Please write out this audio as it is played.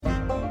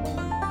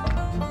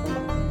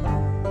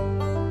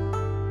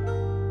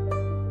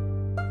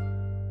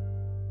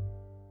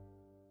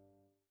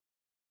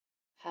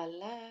Hello,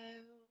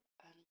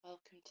 and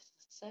welcome to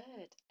the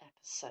third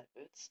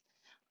episode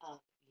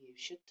of You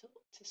Should Talk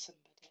to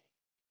Somebody.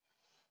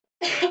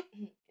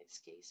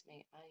 Excuse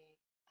me, I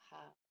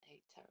have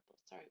a terrible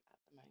throat at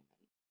the moment,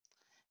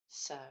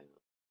 so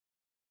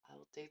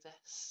I'll do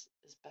this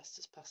as best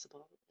as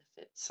possible. If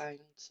it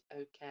sounds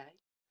okay,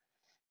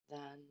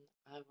 then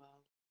I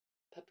will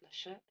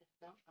publish it. If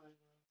not, I will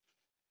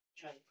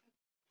try again.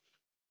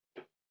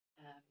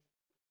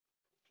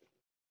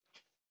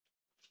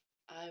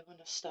 I want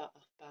to start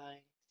off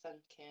by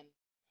thanking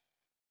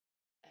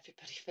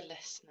everybody for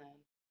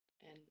listening,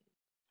 and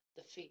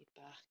the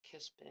feedback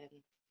has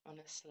been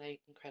honestly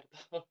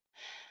incredible.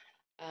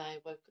 I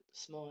woke up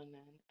this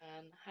morning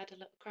and had a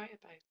little cry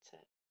about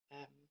it,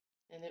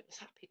 and it was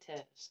happy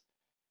tears.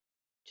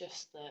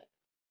 Just that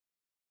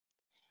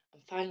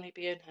I'm finally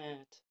being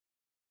heard.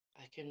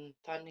 I can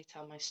finally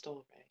tell my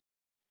story,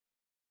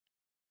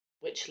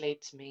 which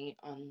leads me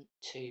on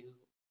to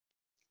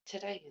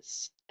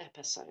today's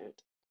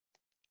episode.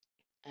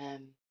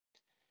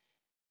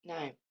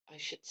 Now, I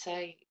should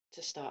say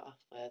to start off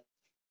with,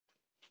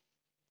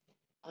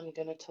 I'm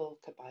going to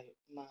talk about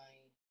my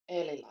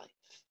early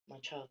life, my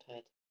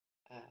childhood.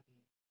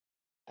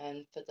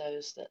 And for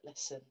those that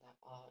listen that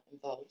are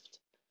involved,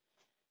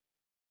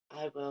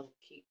 I will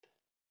keep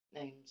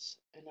names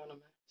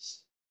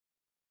anonymous.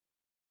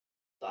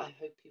 But I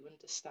hope you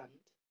understand.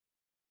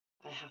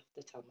 I have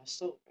to tell my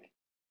story.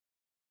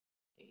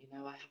 I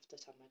have to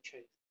tell my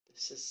truth.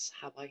 This is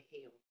how I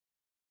heal.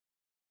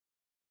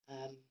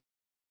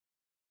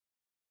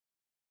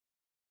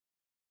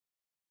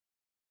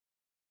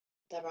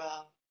 There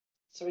are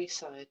three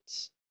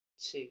sides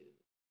to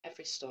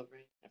every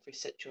story, every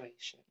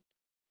situation.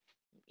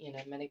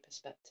 Many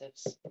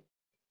perspectives.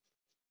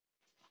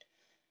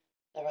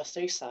 There are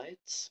three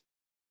sides: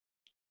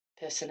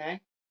 person A,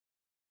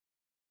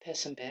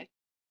 person B,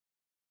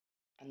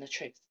 and the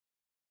truth.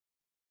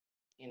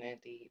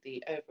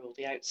 The overall,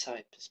 the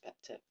outside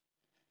perspective.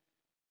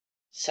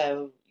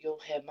 So you'll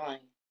hear my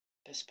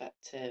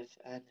perspective,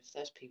 and if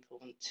those people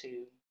want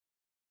to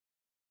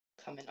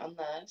comment on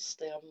theirs,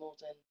 they are more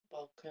than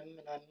welcome,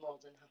 and I'm more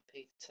than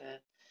happy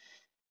to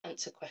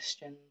answer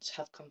questions,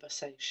 have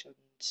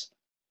conversations,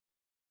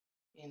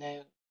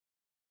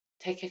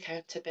 take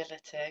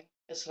accountability,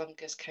 as long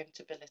as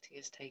accountability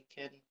is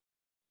taken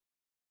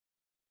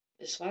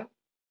as well.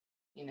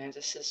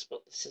 This is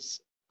what this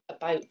is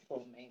about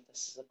for me.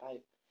 This is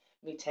about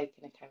me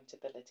taking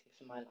accountability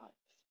for my life.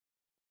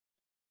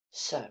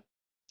 So,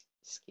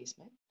 excuse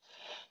me.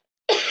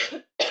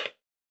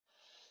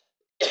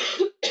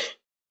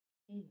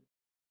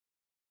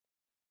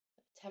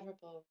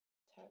 Terrible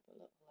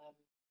little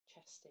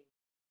chesty.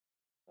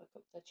 Woke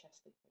up the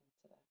chesty thing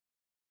today.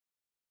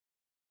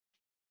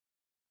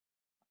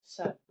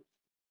 So,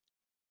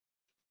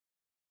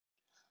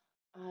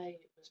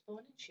 I was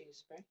born in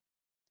Shrewsbury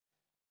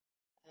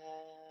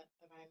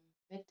around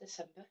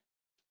mid-December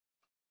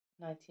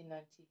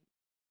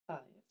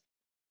 1995.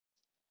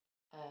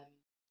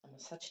 I'm a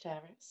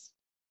Sagittarius,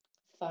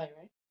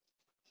 fiery,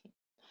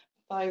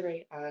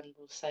 and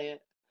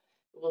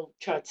we'll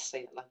try to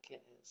say it like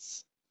it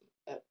is.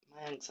 But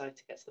my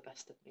anxiety gets the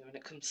best of me when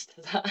it comes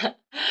to that.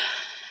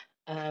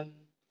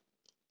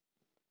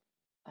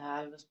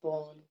 I was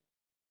born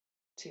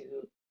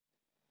to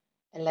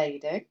a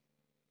lady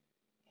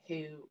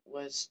who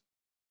was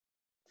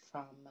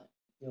from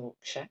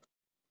Yorkshire.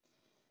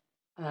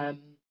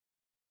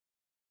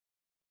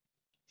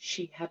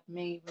 She had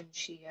me when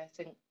she, I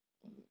think,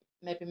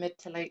 maybe mid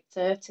to late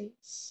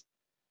 30s.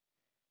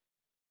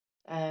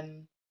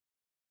 I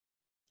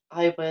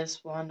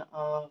was one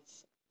of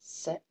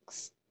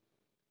 6,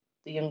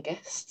 the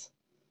youngest.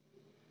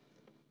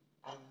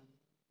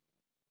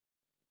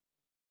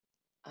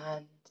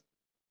 And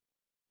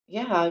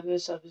yeah, I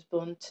was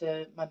born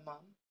to my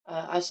mum.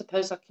 I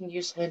suppose I can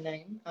use her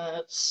name.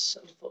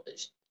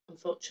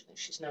 Unfortunately,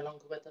 she's no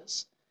longer with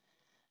us.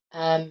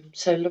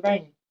 So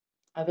Lorraine.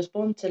 I was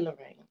born to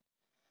Lorraine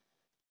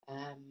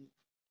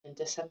in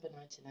December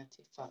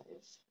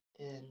 1995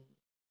 in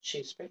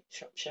Shrewsbury,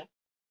 Shropshire.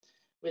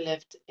 We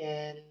lived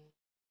in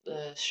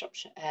the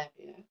Shropshire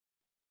area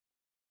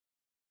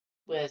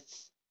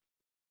with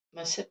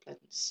my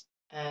siblings.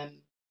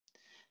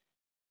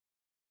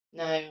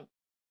 Now,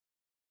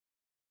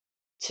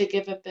 to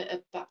give a bit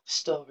of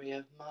backstory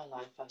of my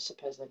life, I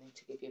suppose I need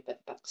to give you a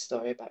bit of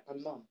backstory about my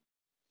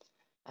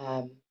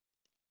mum.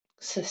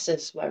 This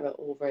is where it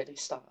all really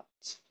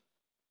starts.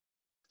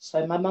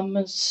 So my mum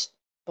was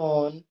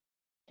born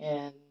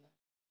in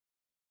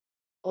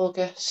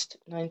August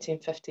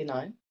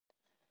 1959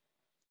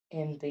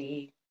 in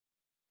the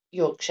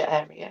Yorkshire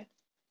area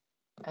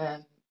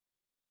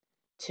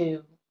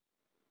to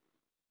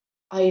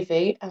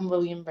Ivy and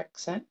William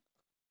Brixton.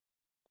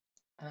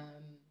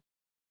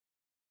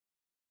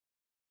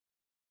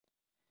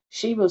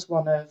 She was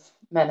one of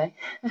many.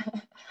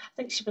 I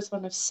think she was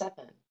one of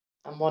 7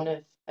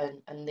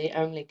 and the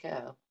only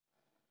girl.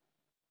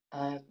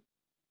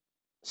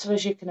 So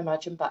as you can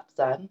imagine, back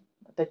then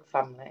a big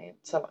family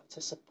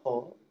to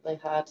support. They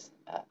had,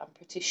 I'm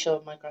pretty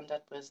sure my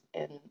granddad was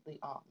in the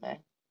army.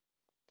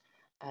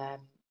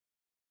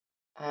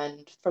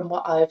 And from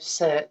what I've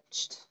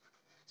searched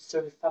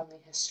through family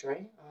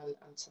history on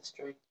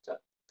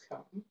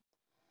ancestry.com,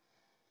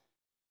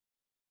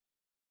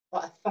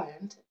 what I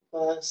found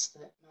was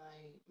that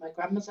my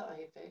grandmother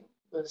Ivy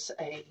was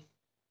a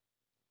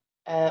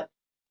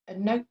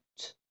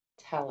note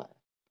teller,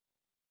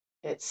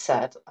 it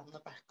said on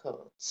the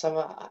record. So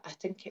I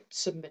think it's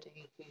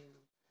somebody who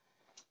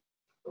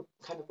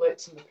kind of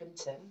works in the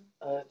printing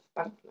of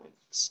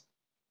banknotes.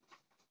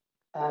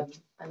 And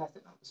I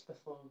think that was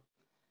before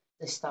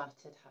they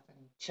started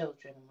having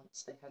children. And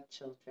once they had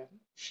children,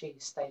 she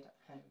stayed at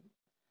home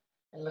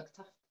and looked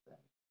after them.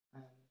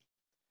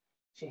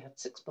 She had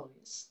 6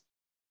 boys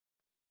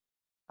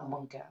and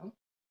 1 girl.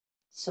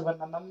 So when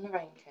my mum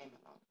Lorraine came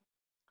along,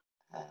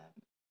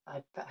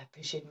 I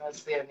presume I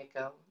was the only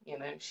girl. You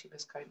know, she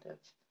was kind of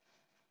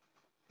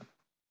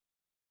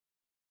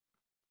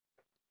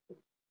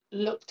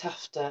looked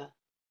after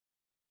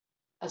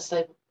as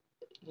they,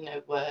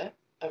 were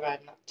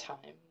around that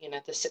time.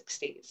 The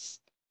 60s.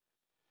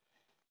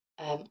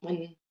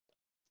 When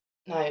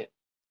Now,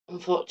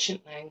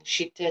 unfortunately,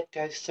 she did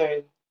go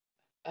through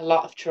a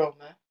lot of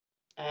trauma.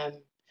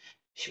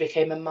 She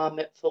became a mum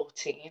at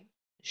 14.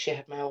 She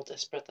had my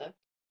oldest brother.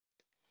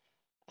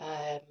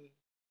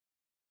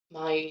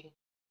 My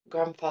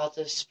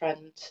grandfather's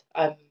friend,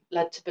 I'm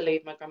led to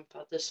believe my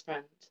grandfather's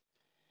friend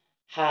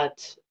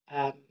had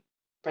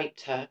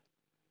raped her,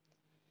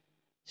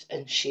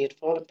 and she had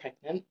fallen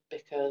pregnant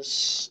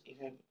because,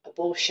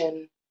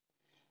 abortion,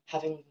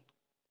 having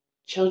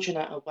children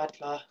out of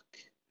wedlock,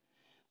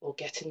 or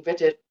getting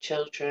rid of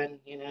children,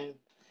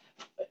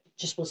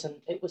 just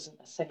wasn't a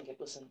thing. It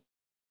wasn't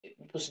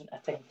a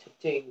thing to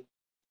do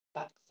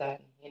back then.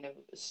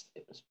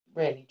 It was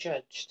really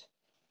judged.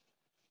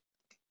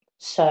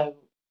 So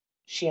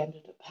she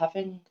ended up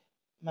having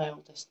my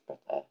oldest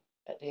brother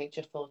at the age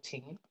of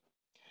 14.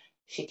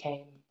 She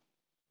came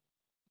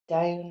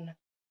down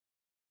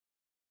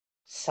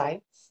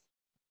south,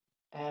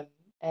 and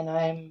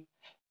I'm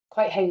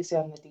quite hazy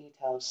on the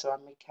details, so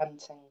I'm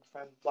recanting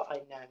from what I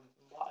know and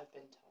what I've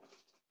been told.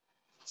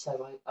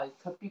 So I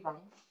could be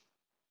wrong,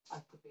 I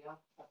could be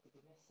off, I could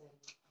be missing,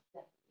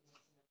 definitely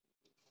missing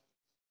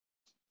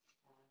a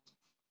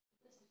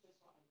few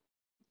details. This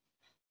is just what I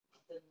know.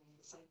 I've done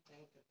the same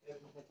thing, but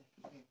going in a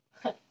different route.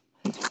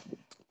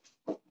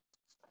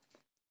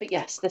 But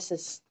yes, this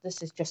is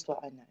just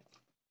what I know.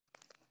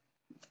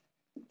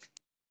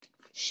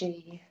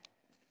 She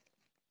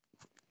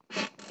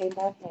came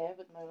down here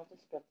with my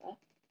oldest brother.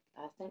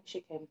 I think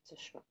she came to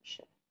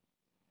Shropshire,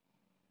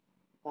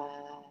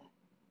 where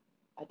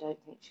I don't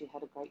think she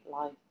had a great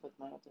life with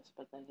my oldest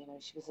brother.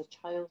 She was a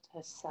child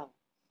herself,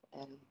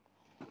 and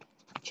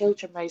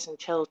raising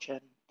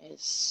children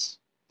is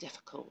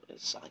difficult.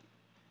 It's like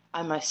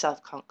I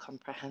myself can't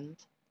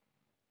comprehend.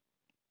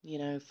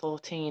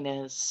 14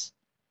 is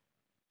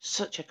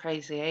such a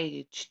crazy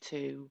age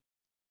to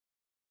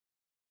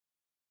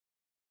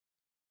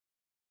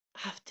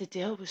have to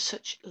deal with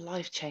such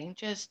life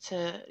changes,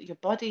 to your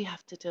body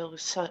have to deal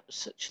with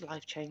such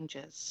life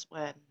changes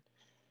when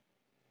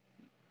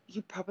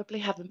you probably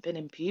haven't been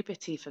in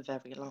puberty for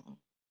very long.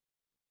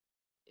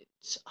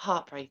 It's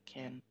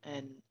heartbreaking,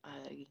 and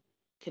I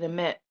can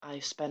admit I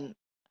spent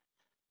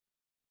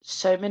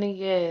so many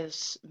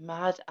years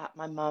mad at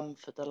my mum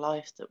for the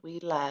life that we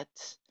led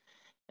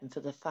and for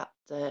the fact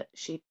that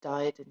she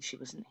died and she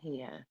wasn't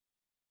here,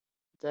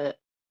 that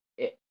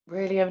it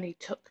really only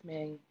took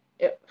me,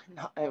 it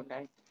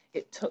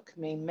took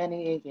me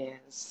many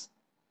years,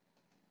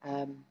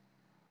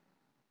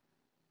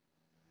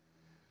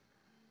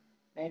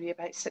 maybe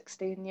about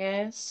 16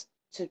 years,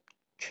 to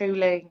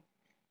truly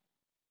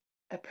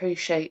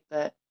appreciate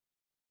that,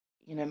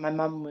 my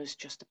mum was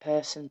just a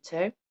person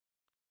too,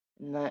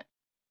 and that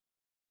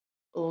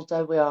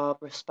although we are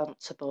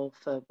responsible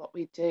for what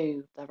we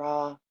do, there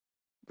are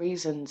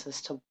reasons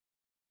as to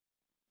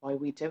why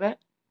we do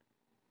it.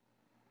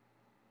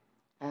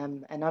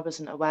 And I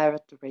wasn't aware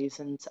of the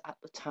reasons at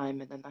the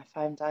time, and then I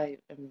found out,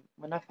 and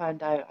when I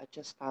found out, I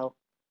just felt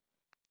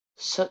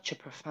such a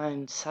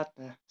profound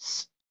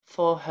sadness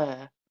for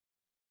her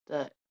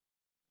that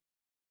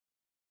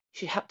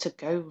she had to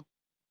go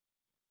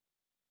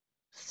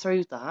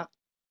through that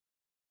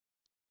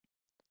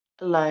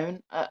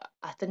alone. I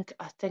think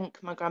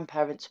my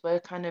grandparents were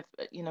kind of,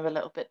 a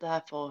little bit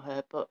there for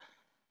her, but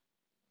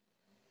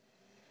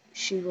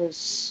I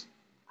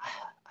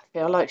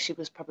feel like she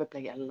was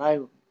probably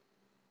alone,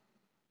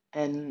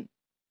 and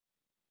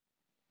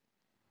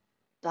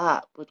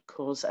that would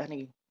cause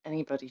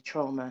anybody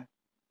trauma,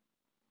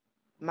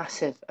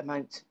 massive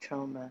amounts of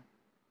trauma.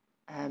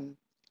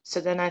 So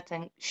then I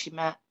think she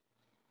met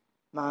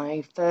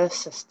my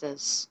first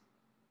sister's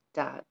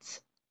dad,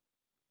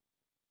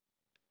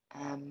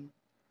 and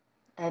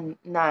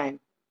now,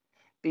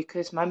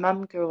 because my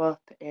mum grew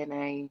up in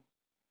a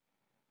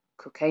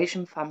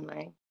Caucasian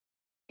family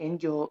in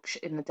Yorkshire,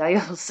 in the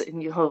Dales in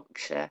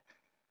Yorkshire,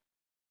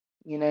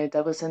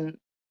 there wasn't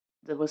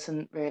there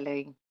wasn't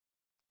really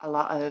a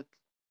lot of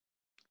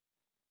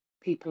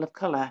people of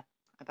colour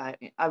about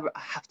it. I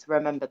have to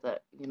remember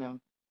that, to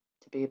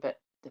be a bit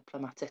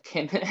diplomatic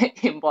in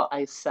in what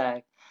I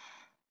say.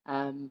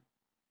 Um,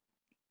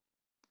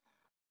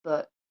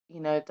 but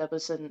there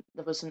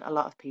wasn't a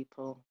lot of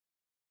people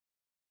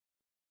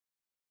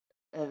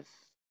of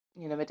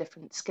a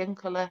different skin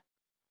colour,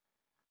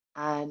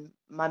 and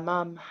my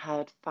mum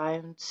had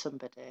found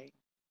somebody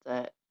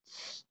that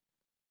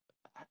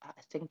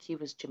I think he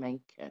was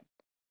Jamaican,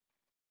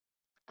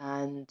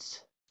 and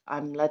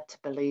I'm led to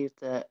believe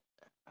that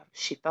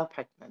she fell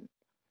pregnant.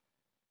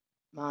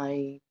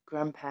 My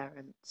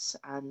grandparents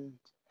and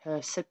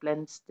her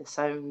siblings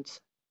disowned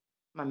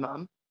my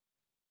mum.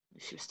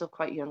 She was still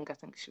quite young. I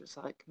think she was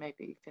like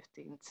maybe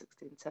 15,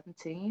 16,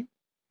 17.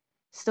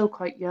 Still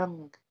quite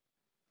young.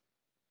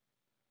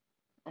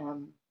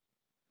 Um,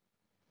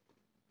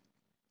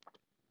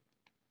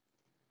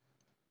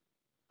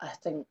 I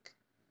think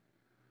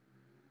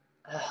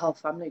her whole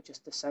family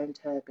just disowned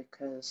her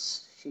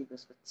because she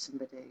was with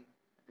somebody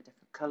of a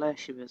different colour.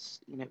 She was,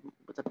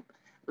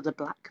 with a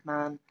black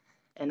man.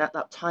 And at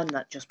that time,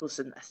 that just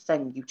wasn't a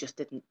thing. You just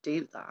didn't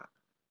do that.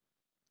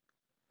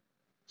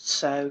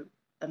 So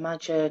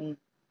imagine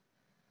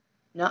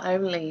not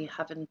only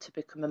having to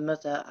become a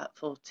mother at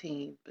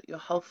 14, but your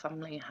whole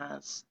family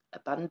has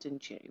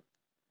abandoned you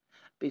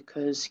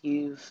because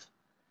you've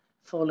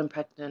fallen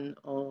pregnant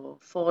or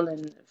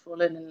fallen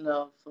in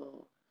love,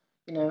 or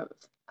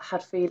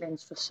had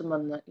feelings for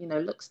someone that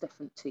looks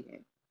different to you.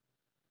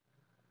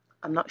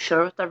 I'm not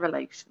sure of the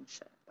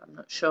relationship. I'm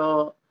not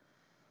sure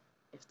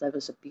if there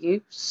was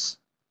abuse.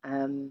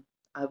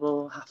 I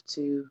will have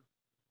to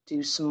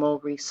do some more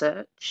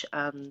research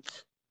and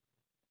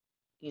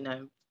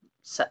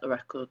set the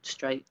record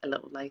straight a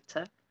little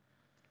later.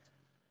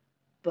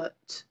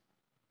 But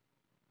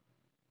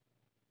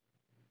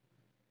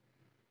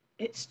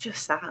it's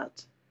just sad.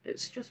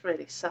 It's just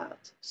really sad.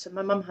 So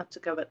my mum had to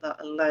go at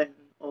that alone,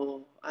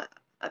 or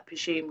I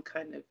presume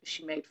kind of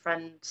she made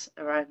friends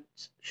around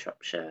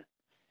Shropshire,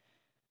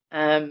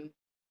 and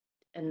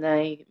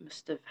they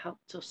must have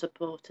helped or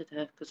supported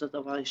her, because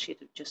otherwise she'd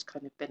have just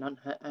kind of been on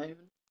her own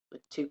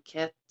with two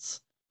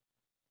kids.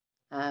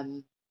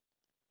 Um,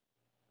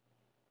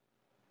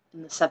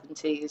 in the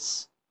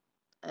 70s,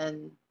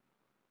 and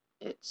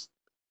it's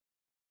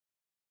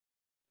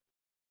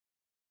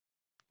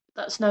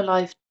that's no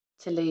life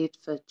to lead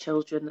for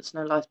children. That's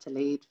no life to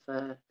lead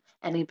for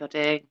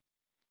anybody,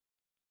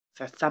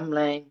 for a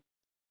family.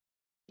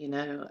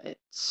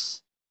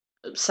 It's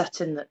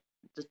upsetting that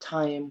the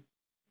time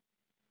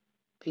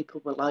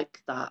people were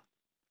like that,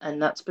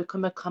 and that's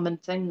become a common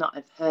thing that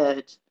I've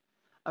heard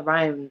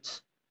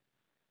around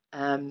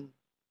kind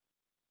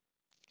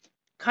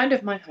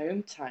of my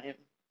hometown,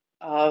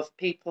 of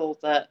people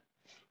that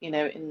in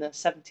the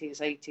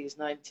 70s, 80s,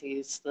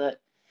 90s, that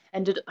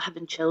ended up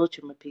having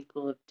children with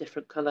people of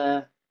different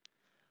colour,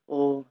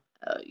 or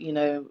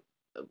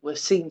were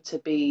seen to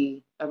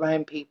be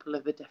around people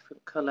of a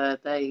different colour.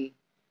 They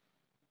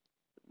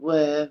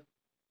were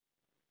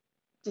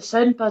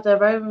disowned by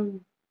their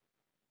own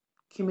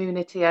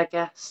community, I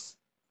guess,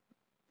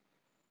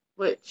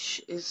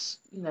 which is,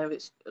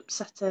 it's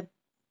upsetting.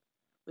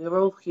 We're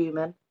all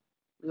human.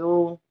 We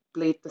all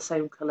bleed the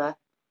same colour.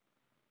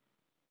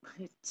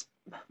 It's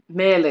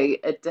merely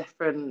a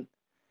different,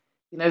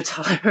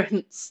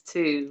 tolerance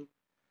to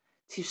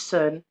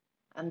sun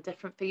and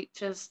different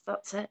features.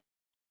 That's it.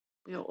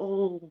 We're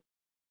all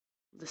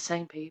the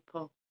same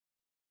people.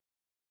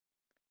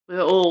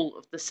 We're all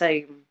of the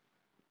same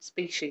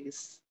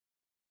species.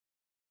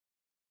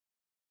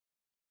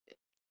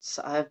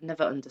 So I've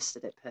never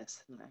understood it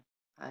personally.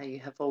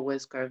 I have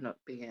always grown up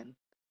being,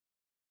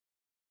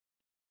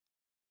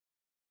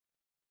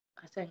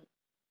 I think,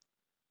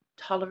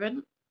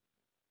 tolerant.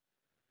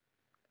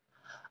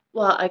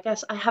 Well, I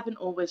guess I haven't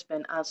always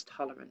been as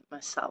tolerant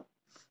myself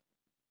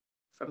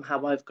from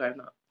how I've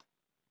grown up.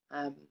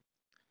 Um,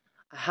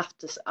 I have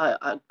to.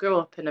 I grew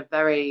up in a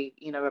very,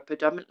 a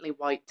predominantly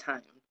white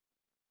town,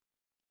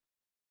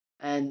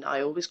 and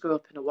I always grew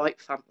up in a white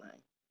family.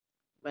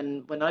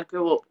 When I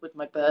grew up with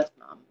my birth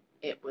mum,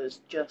 it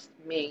was just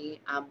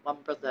me and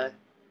one brother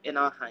in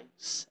our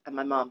house, and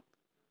my mum.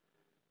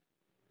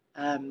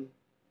 Um,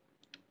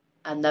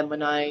 and then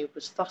when I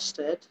was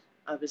fostered,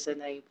 I was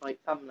in a white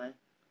family.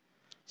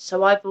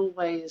 So I've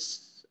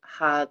always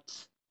had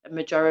a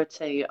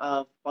majority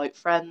of white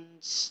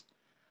friends.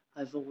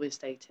 I've always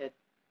dated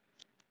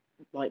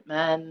white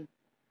men,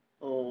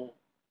 or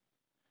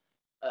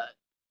uh,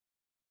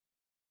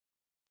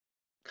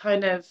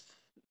 kind of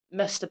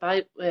messed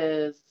about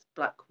with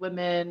black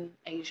women,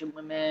 Asian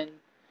women,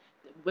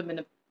 women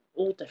of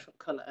all different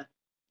colour.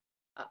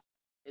 Uh,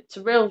 It's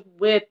a real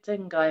weird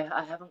thing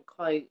I haven't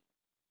quite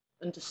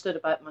understood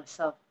about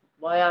myself.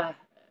 Why I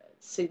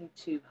seem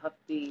to have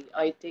the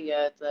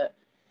idea that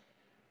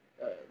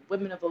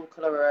women of all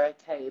colour are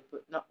okay,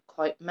 but not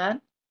quite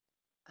men.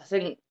 I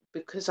think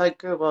because I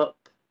grew up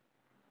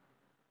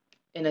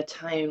in a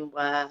town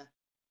where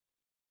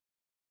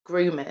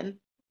grooming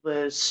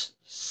was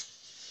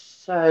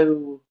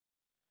so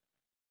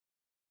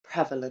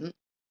prevalent.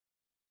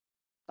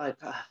 Like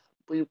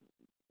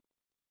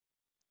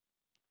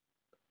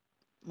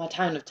my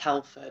town of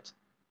Telford.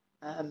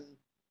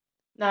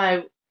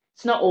 Now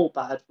it's not all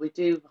bad.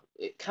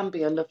 It can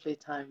be a lovely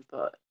town,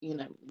 but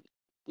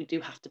we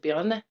do have to be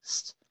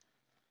honest.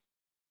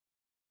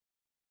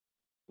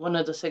 One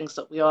of the things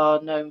that we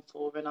are known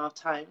for in our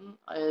town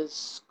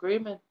is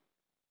grooming.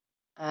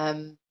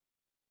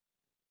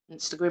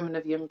 It's the grooming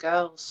of young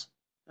girls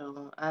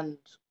and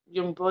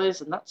young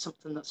boys, and that's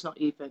something that's not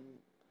even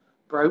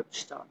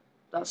broached on.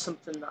 That's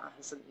something that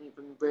hasn't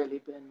even really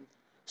been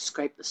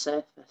scraped the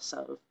surface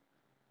of.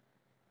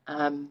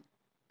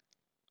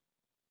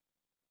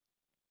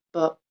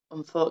 But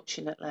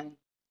unfortunately,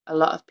 a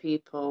lot of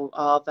people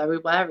are very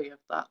wary of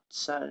that.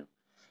 So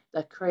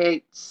that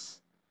creates,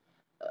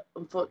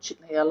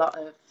 unfortunately, a lot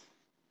of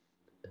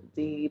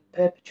the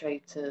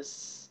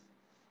perpetrators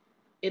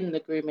in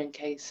the grooming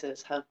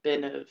cases have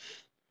been of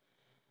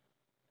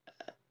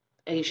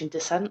Asian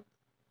descent,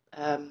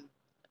 a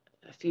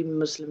few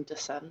Muslim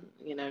descent,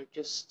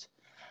 just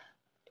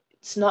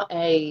it's not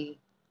a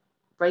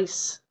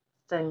race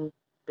thing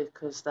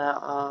because there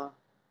are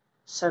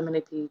so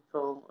many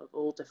people of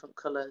all different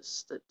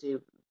colours that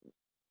do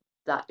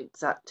that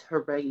exact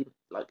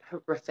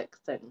horrific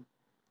thing.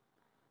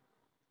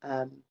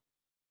 But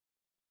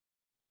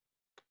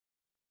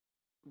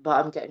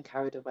I'm getting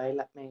carried away.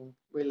 Let me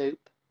reloop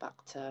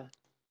back to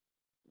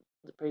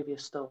the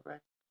previous story.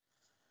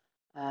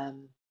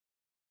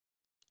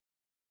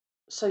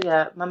 So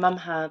yeah, my mum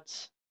had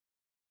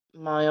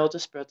my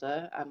oldest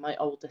brother and my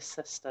oldest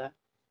sister.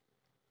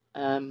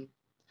 And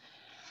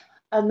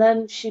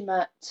then she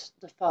met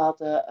the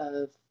father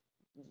of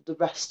the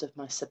rest of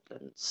my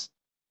siblings.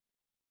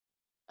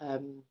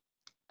 And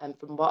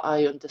from what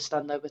I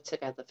understand, they were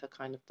together for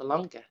kind of the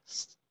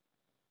longest.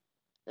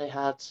 They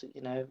had,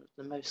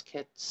 the most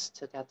kids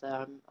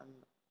together.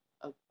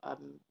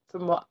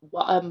 From what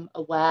I'm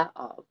aware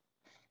of,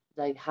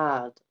 they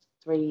had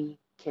 3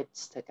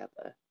 kids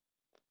together.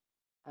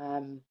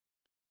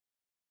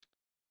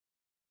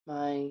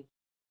 My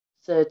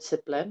third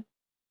sibling,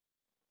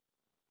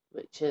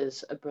 which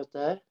is a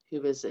brother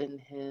who is in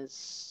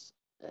his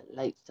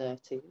late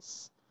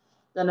 30s.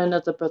 Then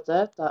another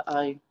brother that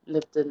I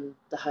lived in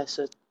the house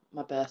with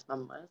my birth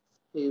mum with,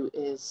 who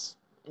is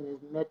in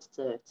his mid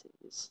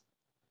 30s.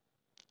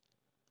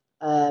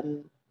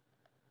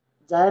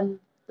 Then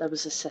there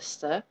was a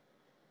sister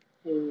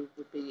who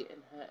would be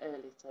in her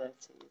early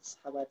 30s.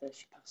 However,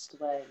 she passed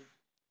away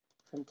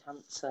from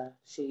cancer.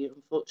 She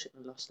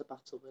unfortunately lost the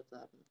battle with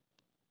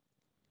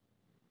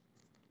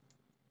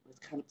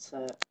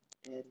cancer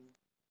in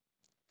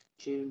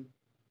June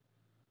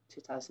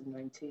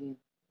 2019.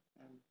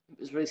 It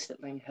was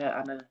recently her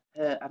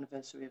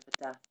anniversary of her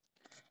death,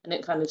 and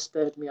it kind of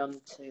spurred me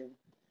on to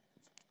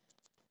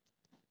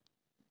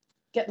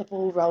get the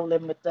ball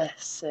rolling with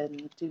this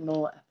and do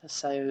more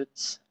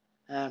episodes.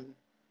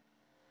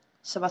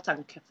 So I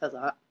thank her for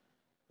that.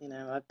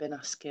 I've been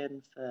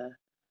asking for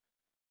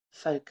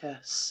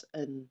focus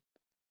and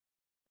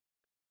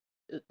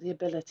the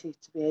ability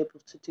to be able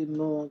to do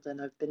more than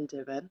I've been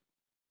doing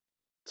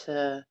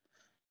to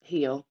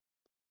heal.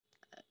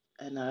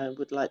 And I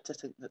would like to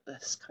think that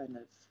this kind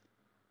of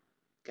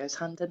goes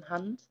hand in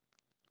hand.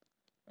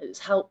 It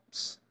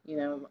helps,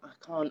 I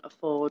can't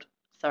afford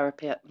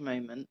therapy at the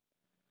moment.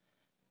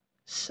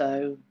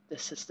 So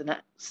this is the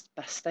next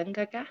best thing,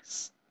 I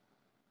guess.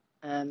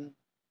 But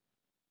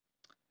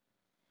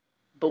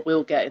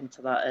we'll get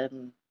into that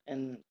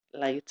in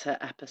later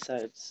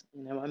episodes.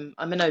 I'm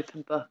an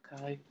open book.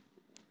 I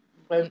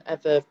won't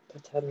ever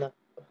pretend that.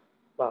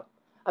 Well,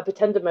 I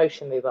pretend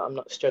emotionally that I'm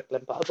not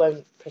struggling, but I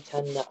won't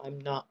pretend that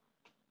I'm not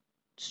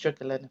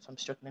struggling if I'm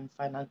struggling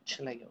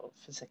financially or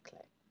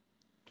physically.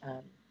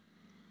 You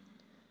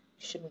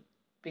shouldn't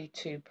be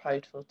too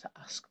prideful to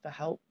ask for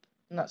help,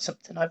 and that's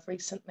something I've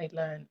recently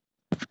learned.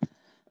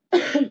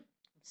 I'm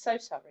so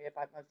sorry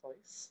about my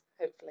voice.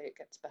 Hopefully it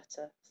gets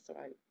better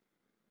throughout.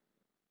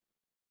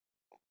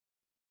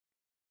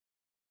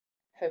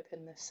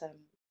 Hoping this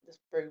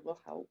brew will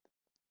help.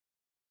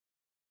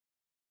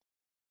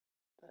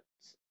 But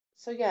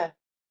so yeah,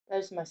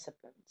 those are my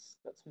siblings.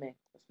 That's me.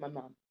 That's my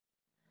mum.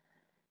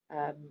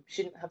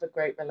 She didn't have a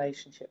great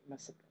relationship with my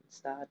siblings'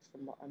 dad.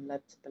 From what I'm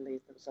led to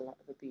believe, there was a lot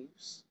of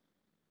abuse.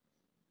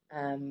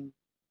 A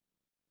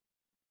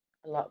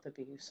lot of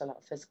abuse, a lot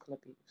of physical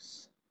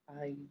abuse.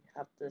 I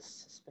have this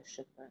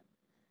suspicion that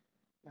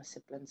my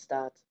sibling's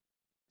dad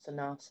is a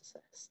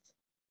narcissist,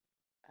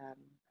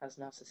 has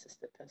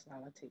narcissistic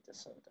personality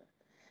disorder,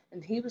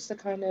 and he was the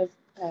kind of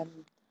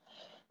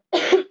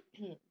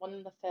one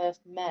of the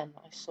first men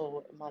I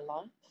saw in my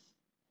life.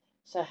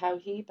 So how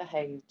he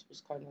behaved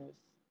was kind of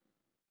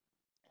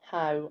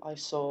how I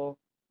saw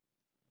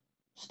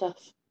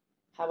stuff,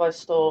 how I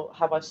saw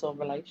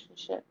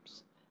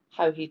relationships,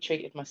 how he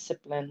treated my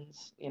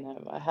siblings.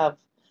 I have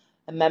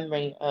a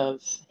memory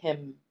of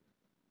him,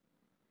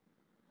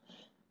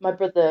 my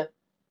brother,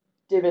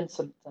 doing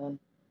something,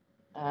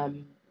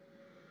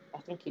 I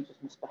think he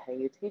just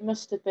misbehaved. He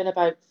must have been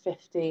about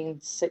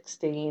 15,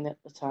 16 at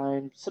the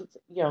time,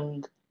 something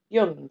young,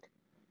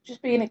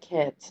 just being a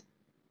kid.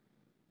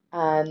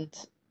 And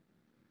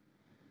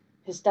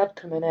his dad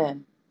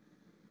coming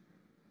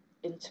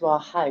into our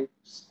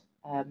house,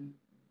 and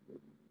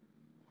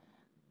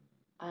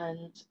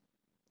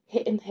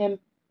hitting him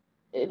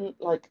in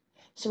like,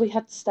 so we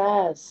had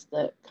stairs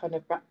that kind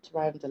of wrapped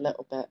around a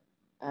little bit,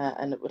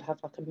 and it would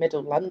have like a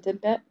middle landing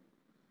bit,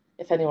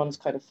 if anyone's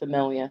kind of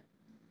familiar.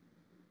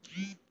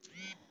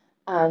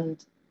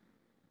 And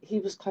he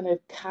was kind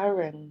of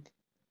cowering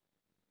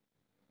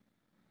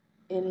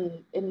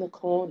in the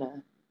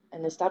corner,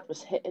 and his dad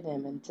was hitting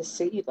him, and to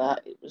see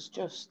that, it was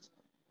just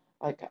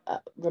like,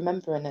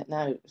 remembering it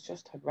now, it was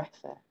just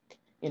horrific.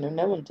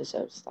 No one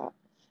deserves that.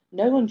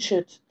 No one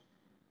should.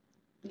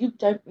 You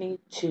don't need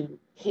to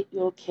hit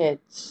your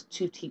kids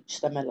to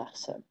teach them a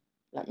lesson.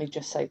 Let me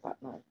just say that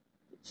now.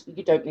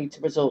 You don't need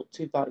to resort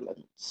to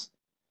violence,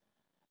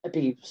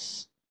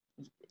 abuse.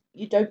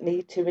 You don't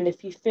need to, and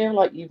if you feel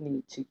like you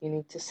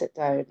need to sit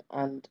down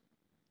and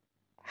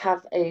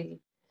have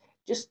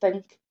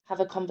have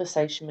a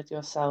conversation with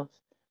yourself.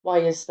 Why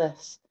is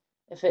this?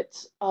 If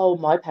it's, oh,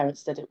 my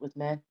parents did it with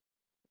me,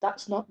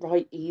 that's not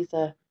right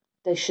either.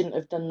 They shouldn't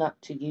have done that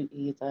to you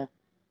either.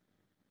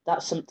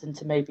 That's something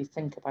to maybe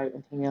think about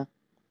in here.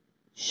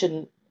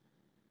 Shouldn't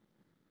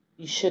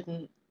you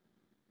shouldn't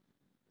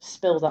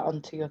spill that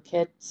onto your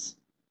kids.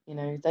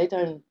 They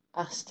don't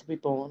ask to be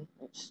born.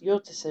 It's your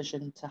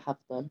decision to have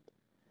them.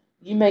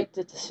 You make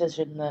the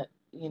decision that,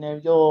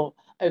 you're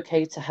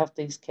okay to have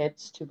these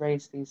kids, to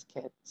raise these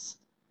kids.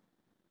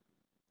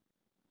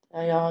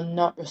 They are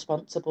not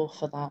responsible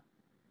for that.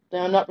 They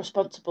are not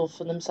responsible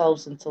for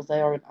themselves until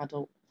they are an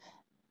adult.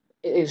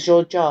 It is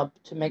your job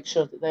to make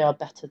sure that they are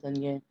better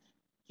than you.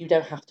 You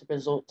don't have to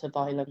resort to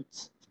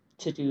violence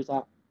to do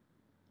that.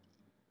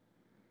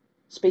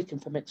 Speaking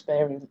from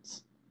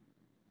experience.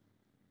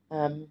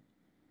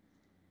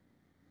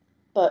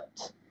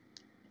 But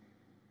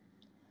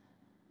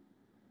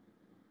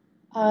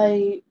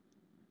I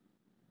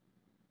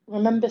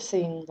remember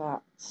seeing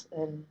that,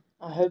 and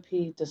I hope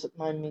he doesn't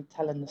mind me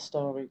telling the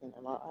story.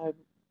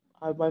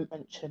 I won't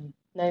mention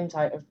names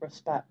out of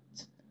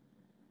respect,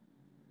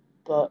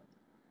 but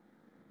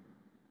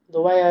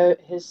the way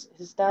his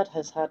dad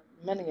has had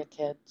many a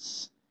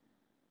kids,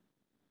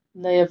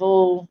 and they have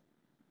all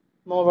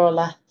more or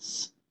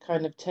less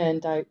kind of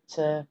turned out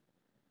to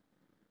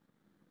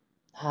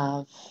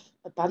have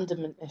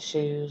abandonment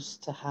issues,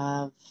 to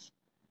have,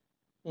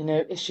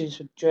 issues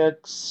with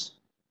drugs,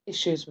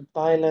 issues with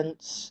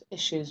violence,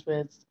 issues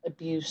with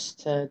abuse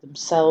to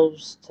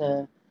themselves,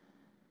 to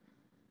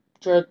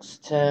drugs,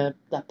 to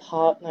their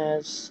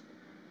partners,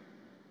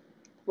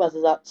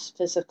 whether that's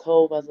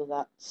physical, whether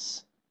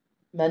that's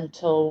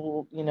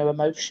mental,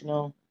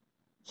 emotional,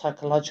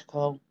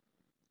 psychological.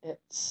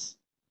 It's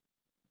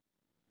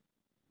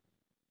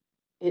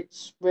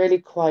it's really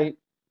quite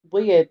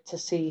weird to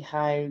see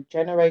how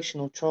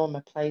generational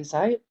trauma plays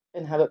out,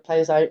 and how it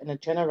plays out in a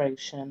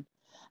generation,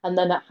 and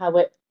then how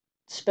it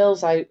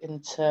spills out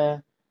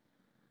into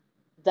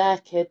their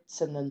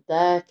kids and then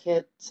their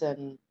kids,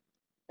 and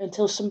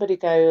until somebody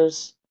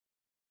goes,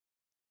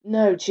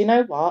 no, do you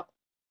know what?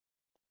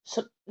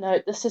 So, no,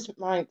 this isn't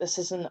right. This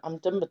isn't, I'm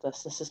done with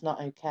this. This is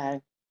not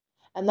okay.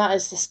 And that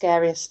is the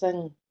scariest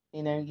thing.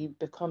 You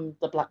become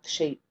the black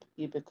sheep.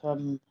 You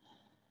become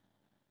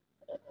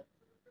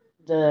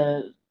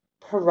the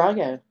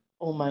pariah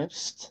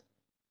almost.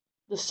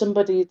 There's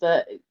somebody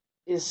that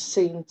is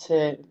seen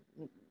to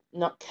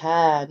not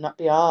care, not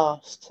be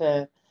asked,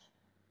 to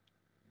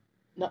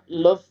not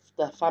love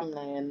their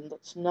family, and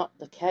that's not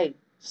the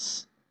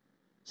case.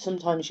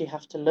 Sometimes you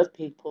have to love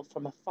people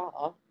from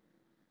afar,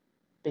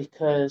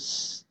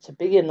 because to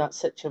be in that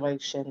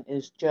situation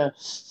is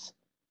just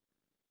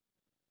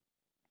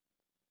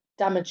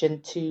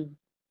damaging to,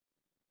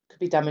 could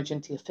be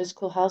damaging to your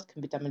physical health,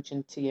 can be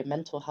damaging to your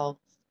mental health,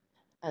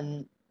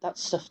 and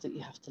that's stuff that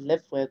you have to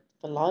live with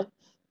for life.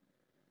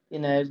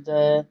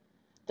 The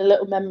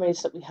little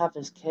memories that we have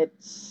as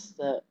kids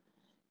that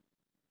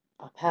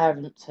our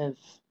parents have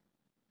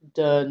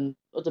done,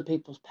 other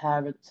people's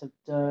parents have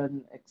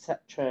done,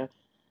 etc.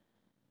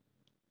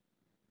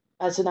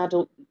 As an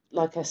adult,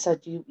 like I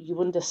said,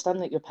 you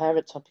understand that your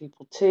parents are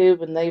people too,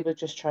 and they were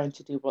just trying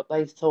to do what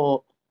they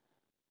thought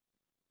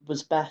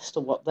was best,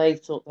 or what they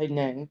thought they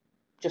knew,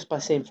 just by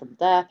seeing from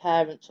their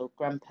parents or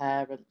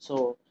grandparents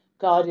or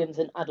guardians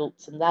and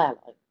adults in their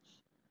life.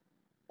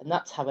 And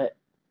that's how it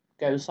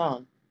goes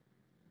on.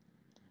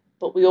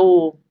 But we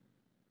all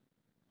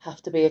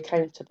have to be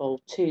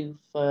accountable too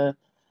for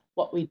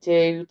what we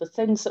do, the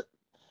things that,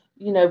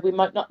 we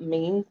might not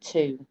mean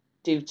to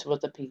do to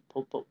other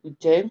people, but we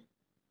do.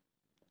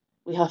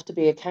 We have to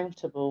be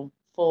accountable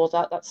for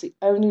that. That's the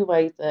only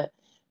way that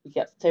we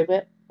get through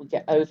it, we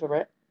get over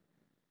it,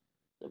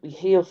 that we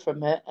heal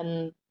from it,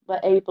 and we're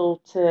able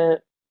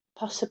to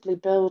possibly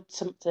build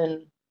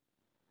something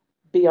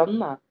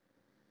beyond that.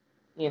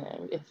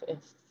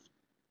 If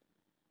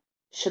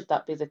should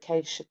that be the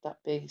case, should that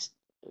be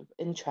of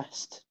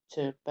interest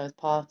to both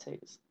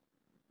parties.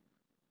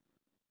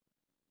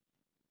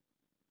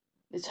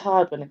 It's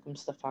hard when it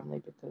comes to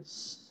family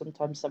because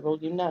sometimes they're all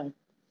you know.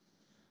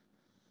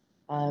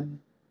 And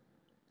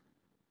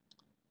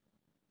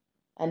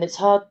it's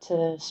hard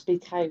to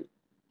speak out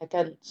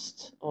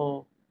against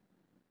or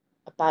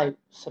about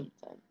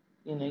something.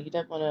 You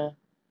don't want to.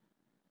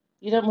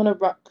 You don't want to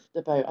rock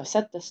the boat. I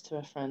said this to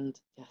a friend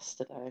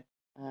yesterday.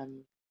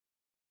 You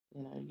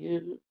know,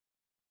 you're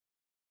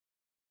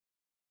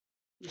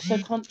so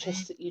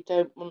conscious that you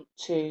don't want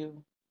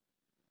to.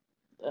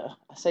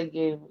 I say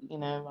you.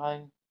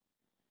 I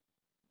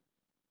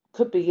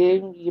could be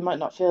you. You might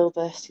not feel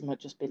this. You might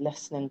just be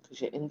listening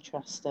because you're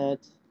interested,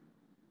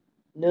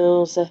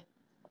 nosy.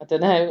 I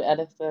don't know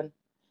anything,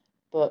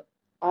 but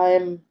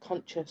I'm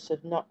conscious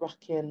of not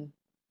rocking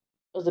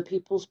other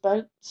people's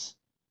boats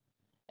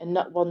and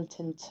not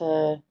wanting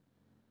to,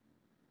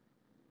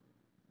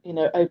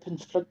 open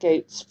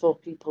floodgates for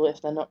people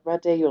if they're not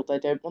ready or they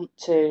don't want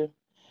to.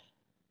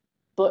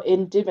 But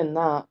in doing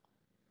that,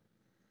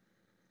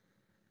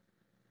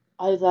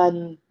 I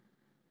then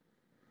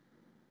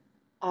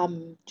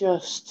am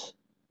just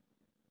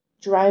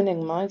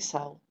drowning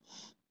myself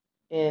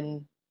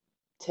in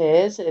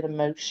tears, in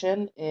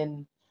emotion,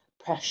 in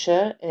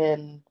pressure,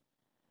 in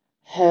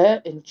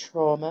hurt, in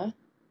trauma,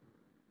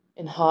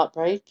 in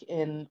heartbreak,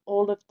 in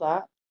all of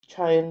that,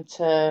 trying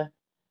to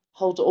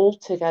hold it all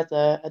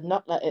together and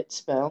not let it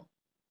spill.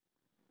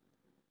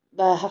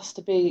 There has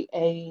to be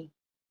a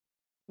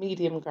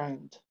medium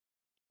ground,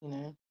 you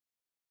know.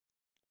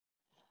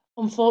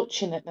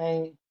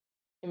 Unfortunately,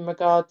 in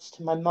regards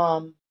to my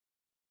mum,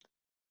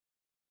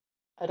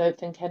 I don't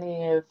think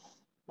any of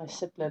my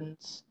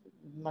siblings,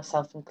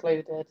 myself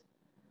included,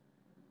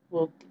 we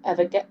won't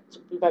ever get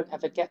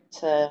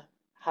to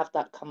have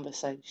that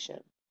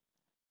conversation,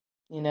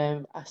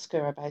 ask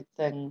her about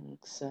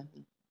things.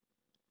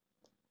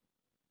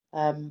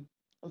 And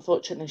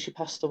unfortunately, she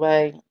passed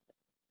away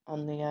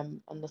on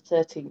the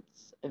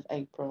 13th of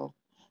April,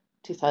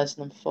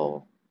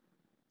 2004.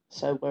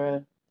 So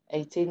we're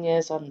 18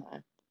 years on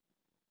now.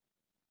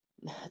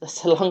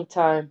 That's a long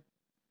time.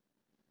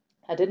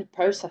 I didn't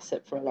process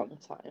it for a long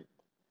time.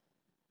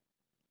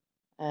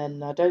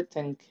 And I don't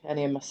think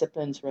any of my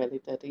siblings really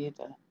did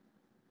either.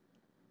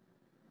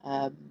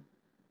 Don't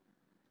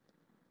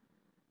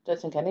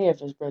think any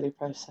of us really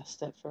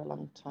processed it for a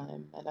long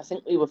time. And I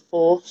think we were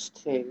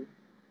forced to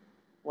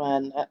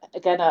when,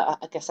 again, I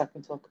guess I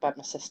can talk about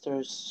my sister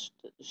as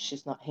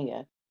she's not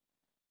here.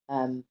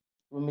 When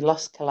we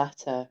lost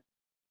Coletta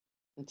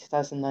in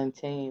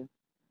 2019,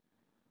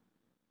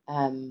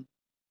 I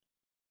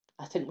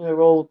think we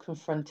were all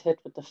confronted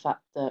with the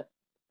fact that,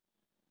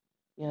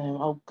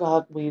 oh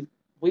God, we've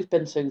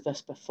been through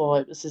this before.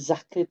 It was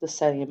exactly the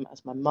same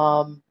as my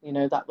mum.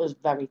 That was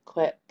very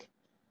quick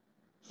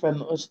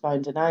from us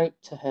finding out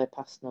to her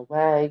passing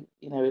away.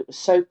 It was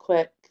so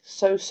quick,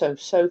 so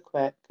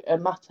quick. A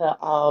matter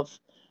of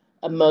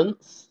a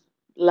month,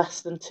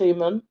 less than 2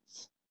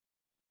 months.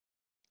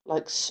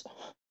 Like,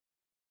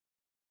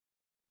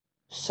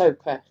 so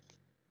quick.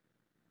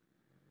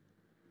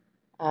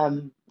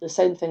 The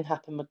same thing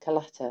happened with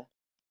Coletta.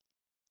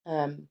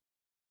 Um,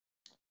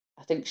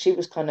 I think she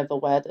was kind of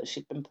aware that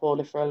she'd been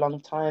poorly for a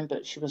long time,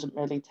 but she wasn't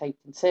really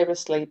taken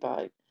seriously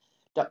by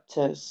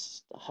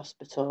doctors, the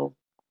hospital.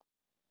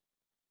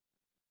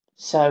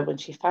 So when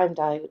she found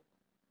out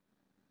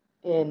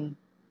in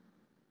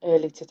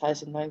early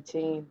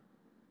 2019,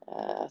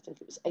 I think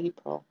it was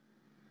April,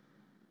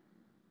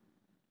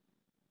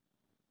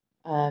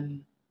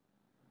 and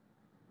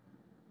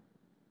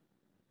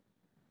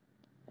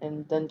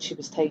then she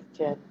was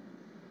taken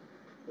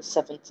the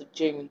 7th of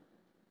June.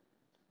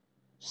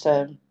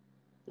 So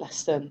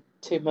less than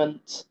 2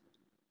 months,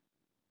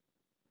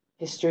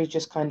 history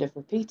just kind of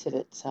repeated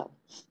itself.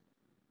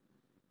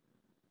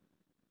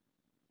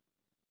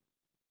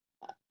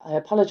 I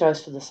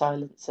apologise for the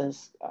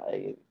silences.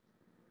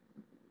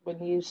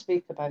 When you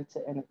speak about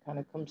it and it kind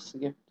of comes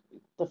to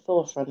the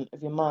forefront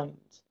of your mind,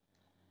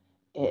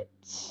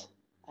 it's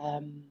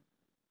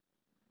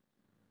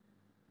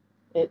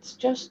it's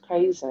just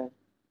crazy.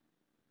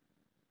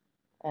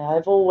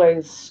 I've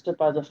always stood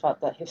by the fact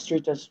that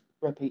history does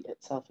repeat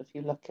itself. If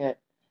you look at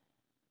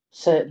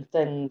certain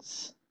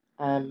things,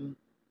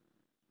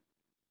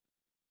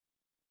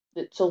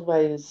 it's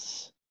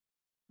always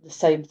the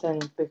same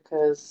thing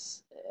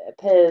because it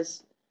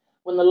appears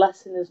when the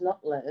lesson is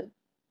not learned,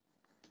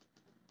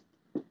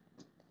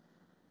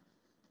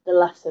 the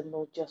lesson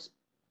will just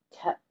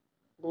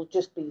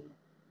be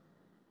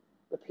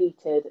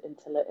repeated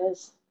until it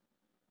is.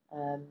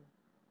 Um,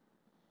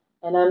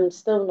 and I'm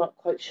still not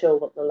quite sure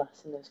what the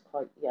lesson is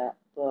quite yet,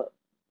 but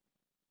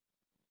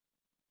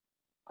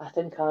I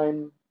think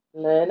I'm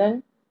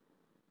learning.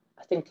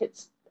 I think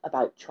it's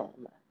about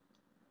trauma.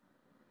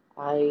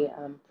 I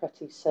am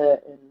pretty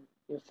certain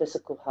your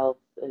physical health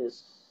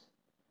is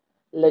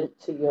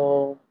linked to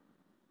your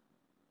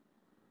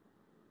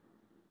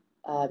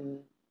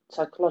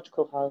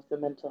psychological health, your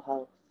mental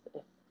health.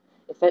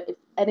 If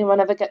anyone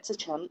ever gets a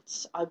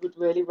chance, I would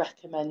really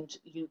recommend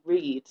you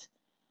read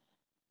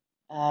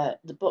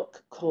the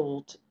book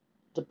called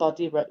The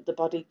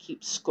Body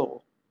Keeps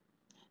Score.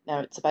 Now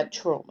it's about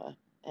trauma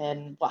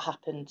and what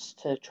happens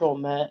to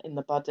trauma in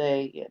the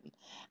body and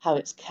how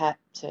it's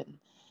kept, and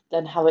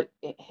then how it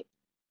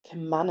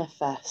can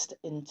manifest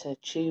into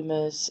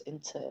tumours,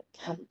 into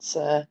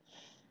cancer,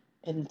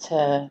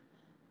 into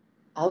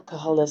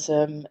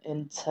alcoholism,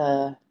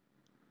 into,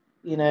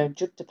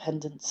 drug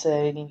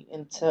dependency,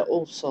 into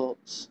all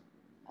sorts,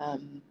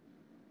 um,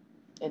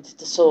 into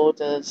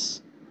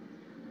disorders.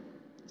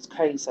 It's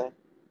crazy.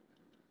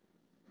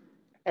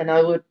 And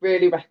I would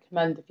really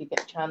recommend, if you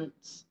get a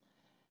chance,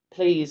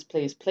 please,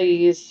 please,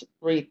 please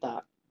read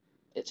that.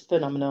 It's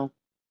phenomenal.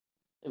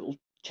 It will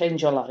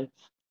change your life.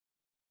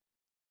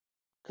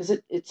 Because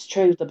it's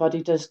true, the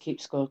body does keep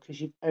score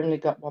because you've only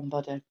got one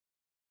body.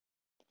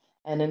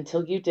 And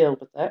until you deal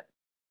with it,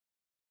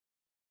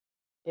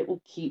 it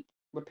will keep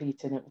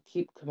repeating, it will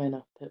keep coming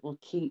up, it will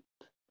keep,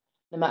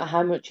 no matter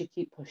how much you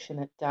keep pushing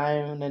it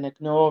down and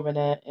ignoring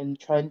it and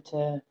trying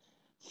to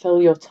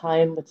fill your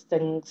time with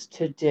things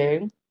to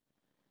do,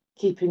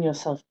 keeping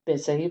yourself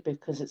busy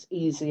because it's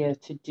easier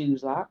to do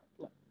that,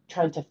 like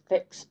trying to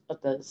fix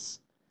others,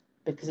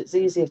 because it's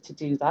easier to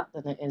do that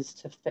than it is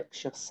to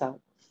fix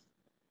yourself.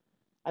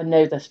 I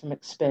know this from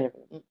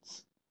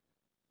experience.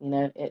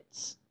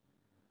 It's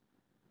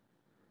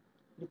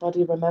your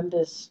body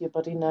remembers, your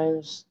body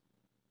knows.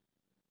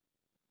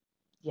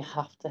 You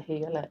have to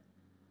heal it.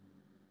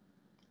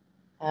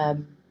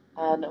 And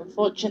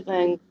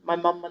unfortunately, my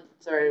mum went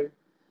through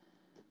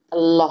a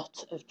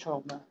lot of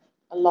trauma,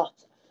 a lot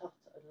of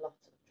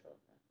trauma.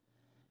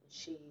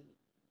 She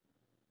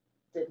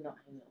did not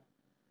heal.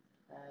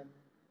 Um,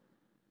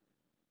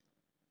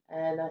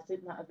 and I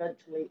think that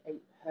eventually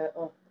ate her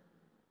up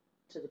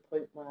to the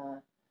point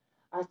where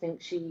I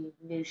think she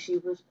knew she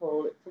was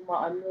poor, from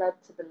what I'm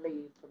led to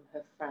believe from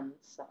her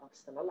friends that are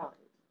still alive.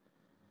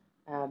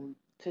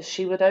 Because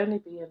she would only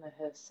be in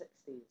her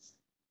 60s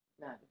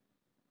now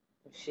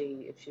if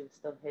she was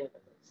still here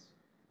with us.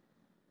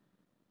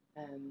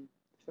 Um,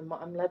 from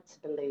what I'm led to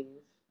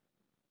believe,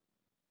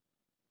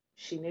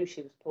 she knew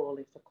she was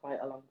poorly for quite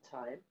a long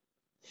time.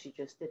 She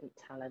just didn't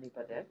tell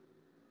anybody.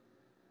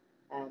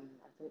 I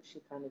think she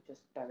kind of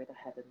just buried her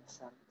head in the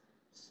sand.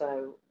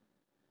 So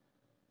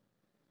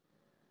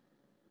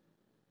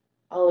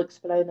I'll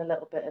explain a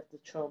little bit of the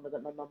trauma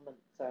that my mum went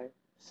through.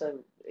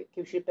 So it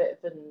gives you a bit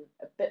of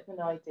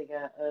an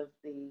idea of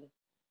the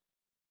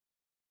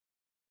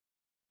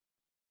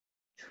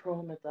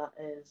trauma that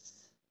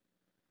is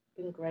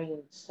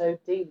ingrained so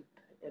deep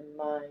in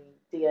my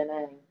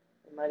DNA,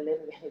 in my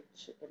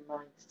lineage, in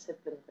my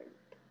sibling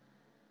group,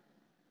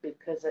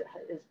 because it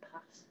is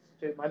passed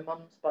through my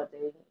mum's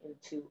body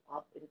into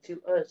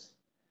us.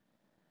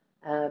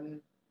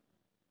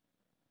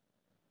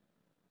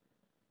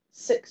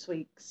 6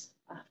 weeks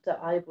after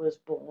I was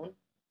born,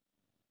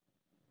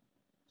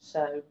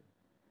 so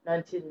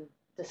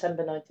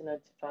December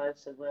 1995,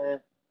 so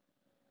we're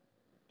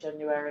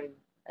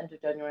end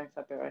of January,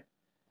 February.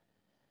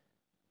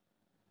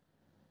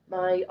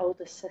 My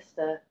oldest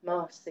sister,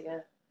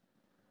 Marcia,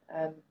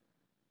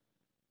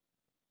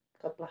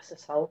 God bless her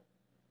soul,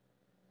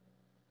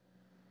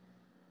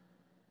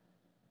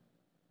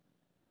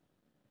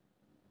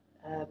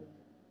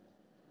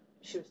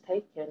 she was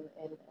taken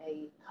in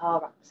a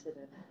car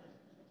accident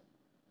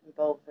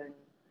involving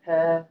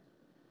her,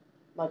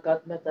 my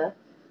godmother,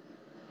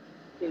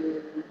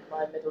 who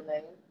my middle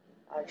name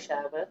I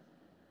share with,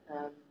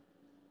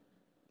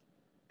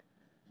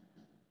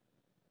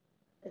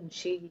 and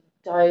she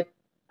died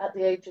at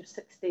the age of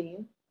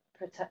 16,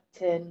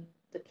 protecting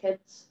the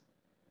kids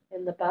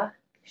in the back.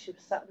 She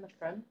was sat in the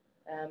front,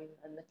 and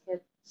the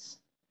kids,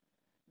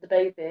 the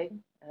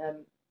baby,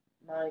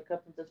 my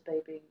godmother's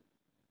baby,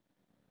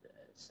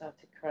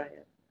 started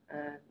crying,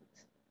 and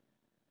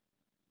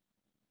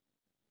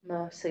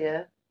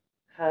Marcia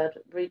had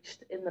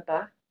reached in the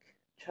back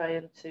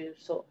trying to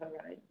sort her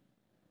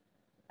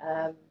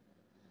out,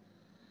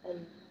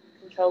 and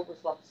control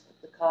was lost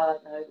of the car.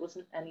 Now, it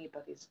wasn't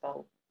anybody's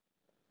fault.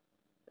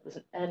 It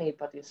wasn't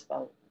anybody's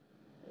fault.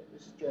 It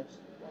was just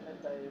one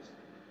of those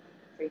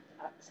freak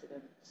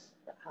accidents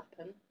that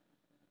happen.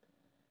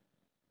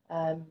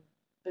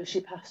 But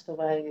she passed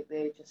away at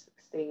the age of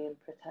 16,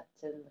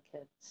 protecting the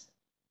kids.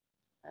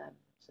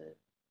 So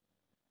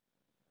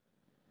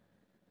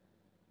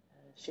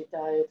she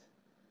died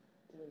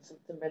doing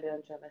something really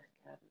angelic.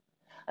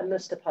 I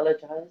must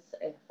apologise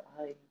if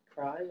I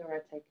cry or I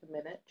take a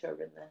minute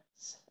during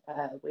this.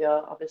 We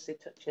are obviously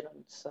touching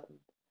on some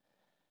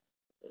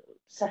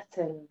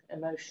upsetting,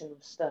 emotional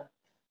stuff.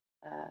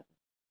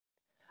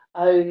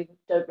 I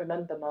don't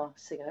remember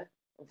Marcia,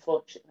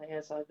 unfortunately,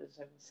 as I was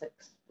only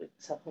 6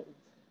 weeks old.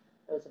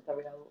 I wasn't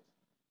very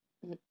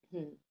old.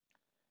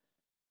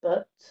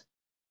 But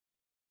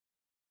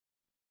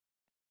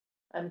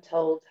I'm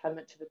told how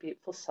much of a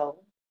beautiful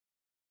soul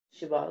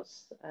she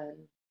was,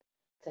 and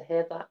to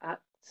hear that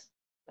act,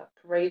 that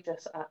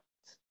courageous act,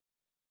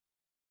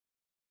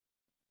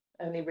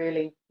 only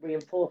really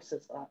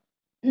reinforces that.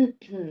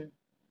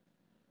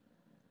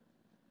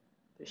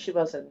 But she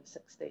was only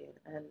 16,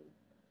 and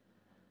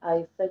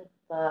I think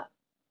that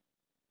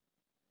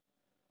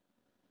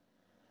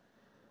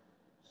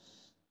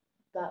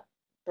that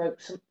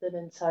broke something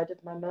inside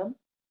of my mum.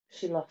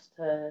 She lost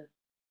her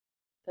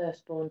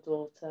firstborn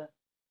daughter.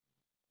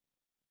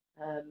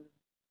 And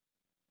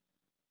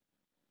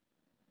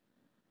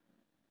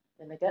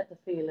I get the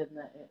feeling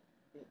that it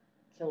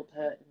killed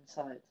her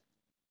inside.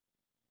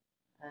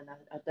 And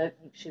I don't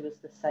think she was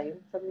the same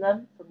from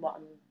them, from what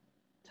I'm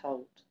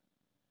told.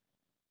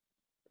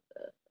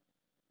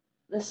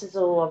 This is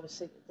all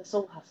obviously, this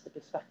all has to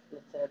be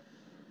speculative,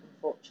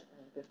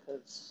 unfortunately,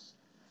 because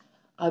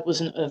I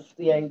wasn't of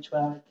the age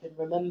where I can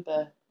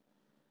remember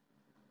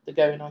the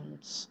going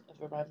ons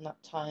of around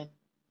that time.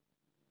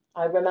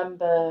 I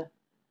remember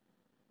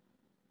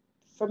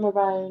from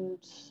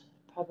around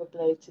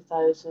probably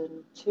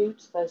 2002,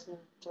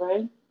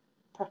 2003,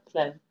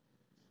 properly.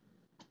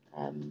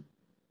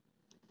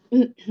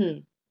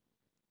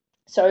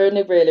 So I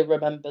only really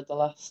remember the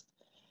last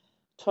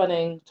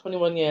 20,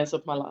 21 years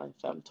of my life.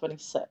 I'm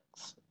 26,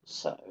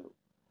 so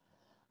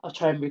I'll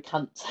try and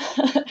recant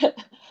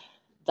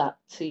that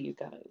to you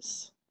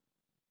guys.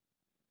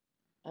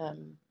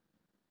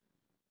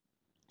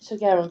 So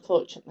yeah,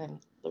 unfortunately,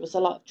 there was a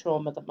lot of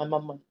trauma that my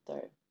mum went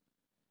through.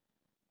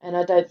 And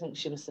I don't think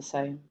she was the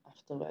same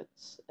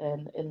afterwards.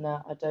 And in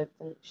that, I don't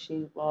think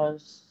she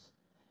was,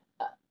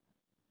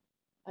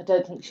 I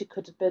don't think she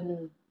could have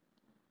been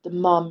the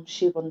mum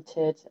she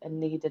wanted and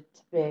needed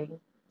to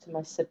be to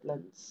my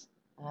siblings.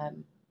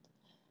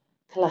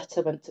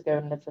 Coletta went to go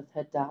and live with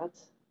her dad.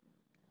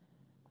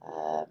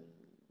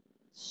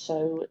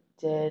 So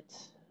did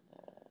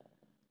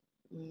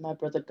my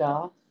brother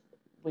Garth.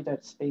 We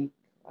don't speak.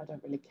 I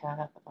don't really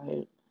care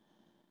about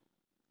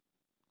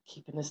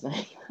keeping his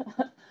name.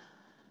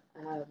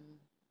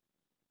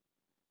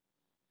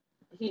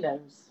 He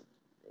knows,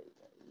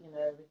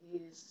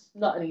 he's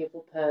not an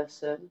evil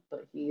person,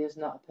 but he is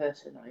not a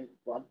person I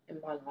want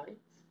in my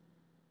life.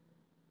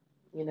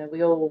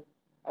 We all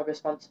are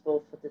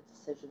responsible for the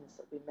decisions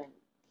that we make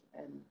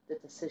and the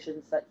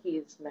decisions that he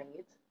has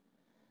made.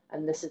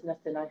 And this is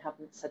nothing I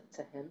haven't said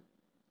to him.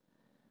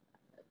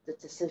 The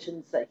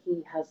decisions that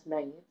he has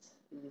made,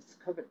 he's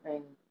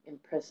currently in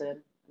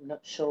prison. I'm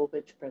not sure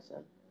which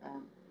prison.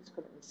 He's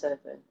currently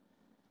serving,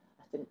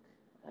 I think,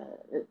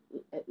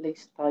 at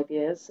least 5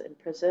 years in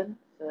prison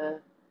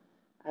for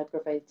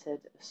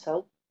aggravated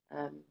assault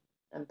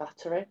and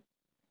battery.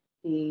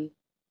 He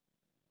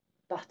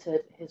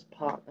battered his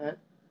partner,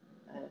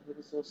 who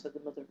was also the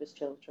mother of his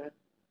children.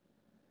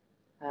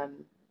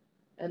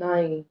 And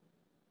I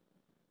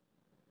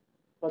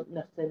want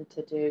nothing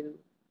to do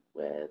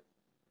with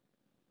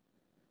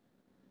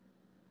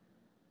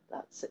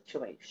that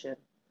situation.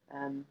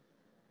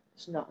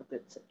 It's not a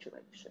good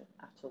situation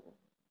at all.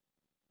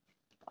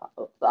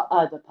 The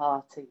other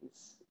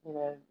parties,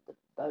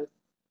 both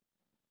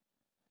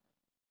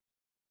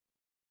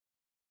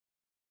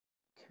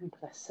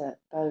complicit,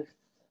 both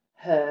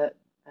hurt,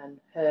 and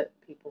hurt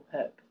people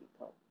hurt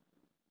people.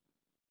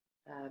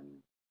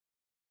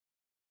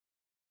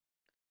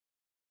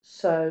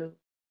 So,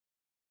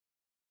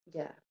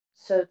 yeah.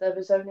 So there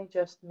was only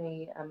just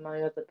me and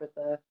my other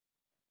brother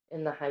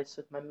in the house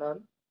with my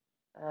mum.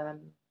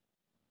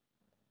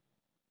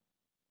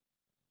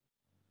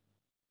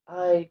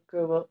 I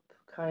grew up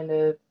kind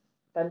of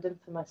fending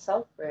for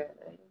myself,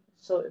 really,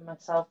 sorting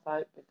myself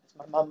out because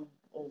my mum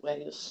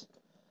always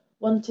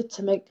wanted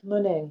to make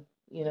money,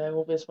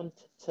 always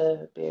wanted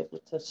to be able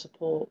to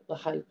support the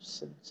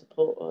house and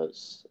support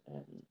us.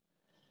 And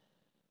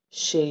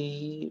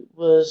she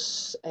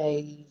was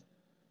I'm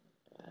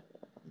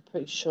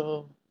pretty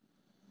sure,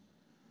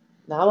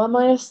 now am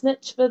I a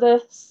snitch for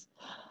this?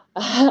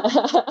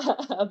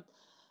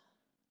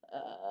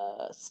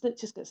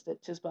 Snitches get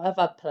stitches, but I've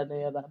had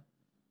plenty of them.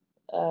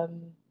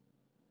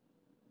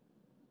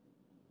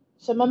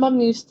 So my mum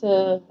used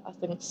to, I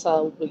think,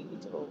 sell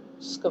weed or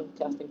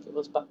skunk, I think it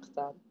was back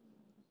then.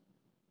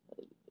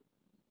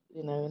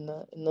 In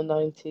the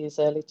 90s,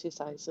 early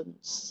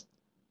 2000s.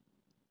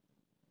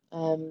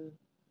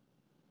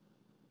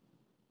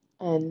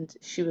 And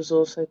she was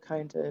also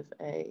kind of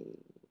a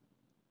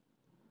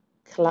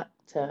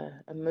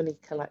collector, a money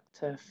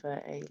collector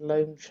for a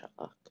loan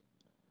shark,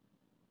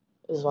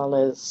 as well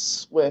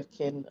as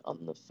working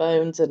on the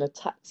phones in a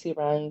taxi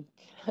rank,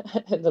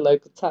 in the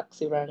local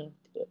taxi rank.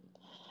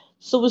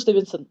 She's always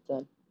doing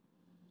something.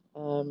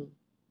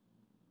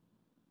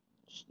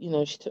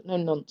 She took no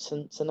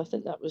nonsense, and I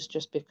think that was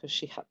just because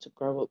she had to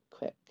grow up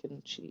quick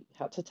and she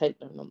had to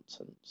take no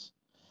nonsense.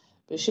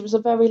 But she was a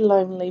very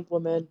lonely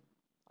woman.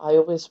 I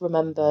always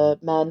remember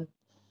men,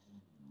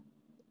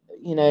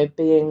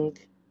 being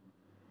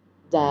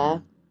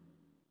there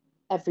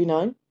every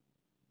night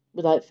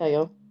without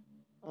fail.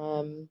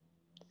 Some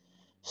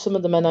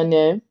of the men I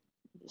knew,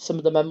 some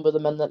of the men were the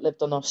men that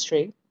lived on our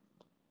street.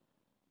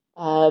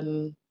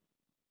 Some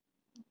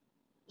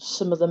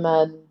of the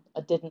men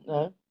I didn't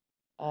know.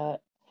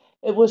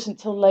 It wasn't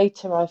until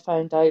later I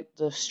found out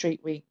the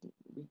street we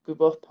grew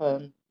up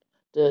on,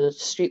 the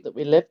street that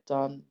we lived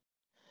on,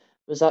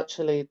 was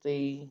actually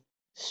the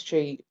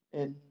street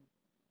in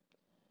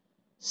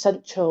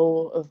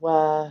central of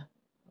where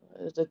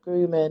the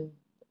grooming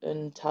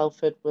in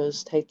Telford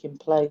was taking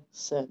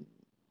place. And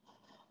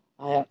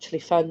I actually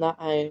found that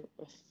out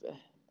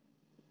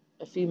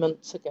a few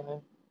months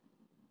ago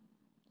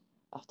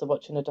after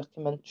watching a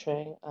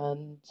documentary,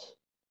 and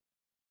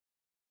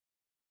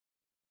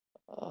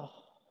oh,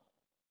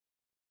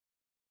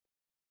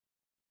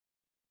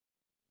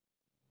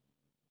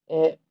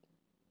 it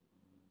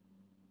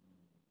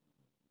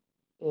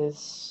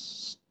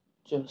is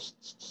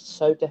just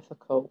so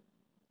difficult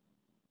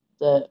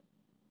that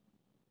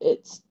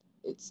it's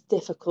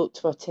difficult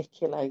to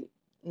articulate,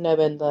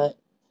 knowing that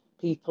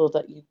people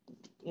that you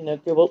know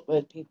grew up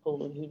with,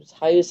 people whose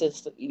houses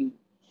that you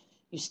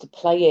used to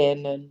play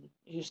in, and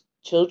whose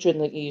children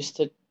that you used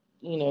to,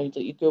 you know,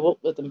 that you grew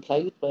up with and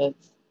played with,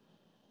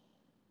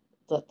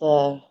 that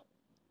their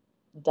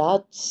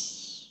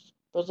dads,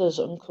 brothers,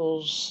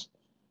 uncles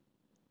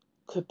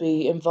could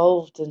be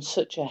involved in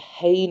such a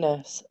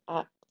heinous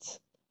act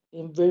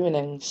in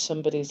ruining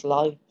somebody's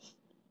life,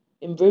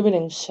 in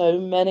ruining so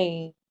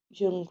many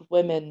young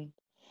women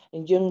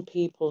and young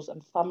people's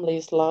and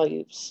families'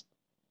 lives.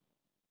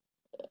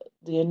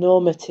 The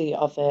enormity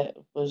of it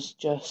was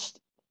just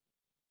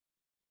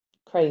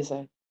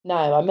crazy.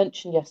 Now, I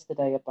mentioned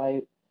yesterday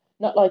about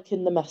not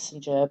liking the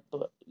messenger,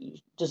 but it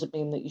doesn't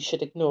mean that you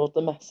should ignore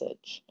the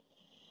message.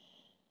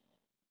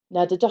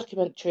 Now, the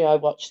documentary I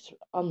watched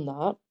on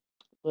that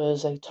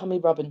was a Tommy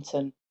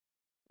Robinson.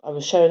 I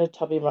was showing a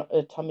Tommy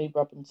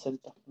Robinson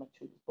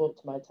documentary that was brought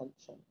to my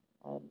attention.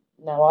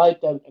 Now, I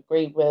don't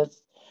agree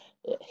with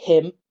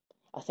him.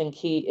 I think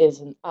he is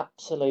an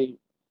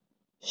absolute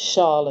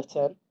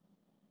charlatan.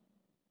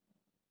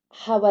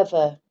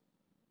 However,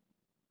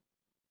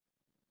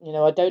 you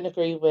know, I don't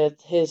agree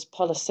with his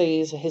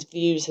policies, his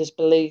views, his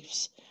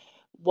beliefs.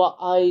 What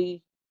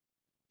I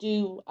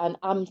do and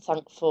am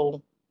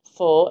thankful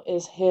for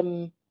is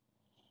him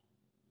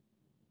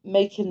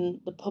making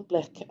the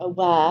public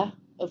aware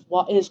of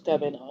what is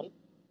going on.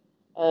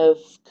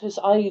 Because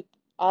I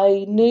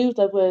knew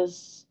there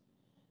was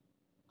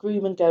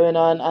grooming going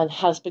on, and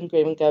has been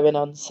grooming going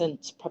on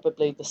since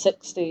probably the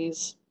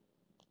 60s.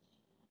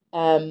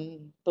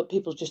 But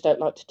people just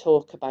don't like to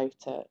talk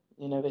about it.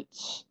 You know,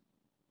 it's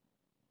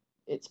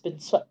been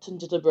swept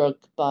under the rug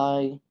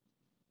by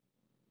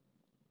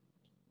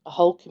a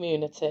whole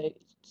community,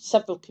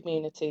 several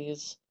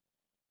communities,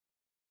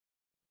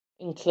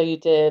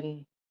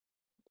 including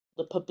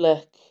the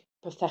public,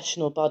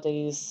 professional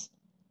bodies.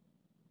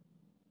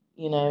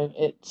 You know,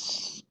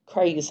 it's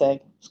crazy.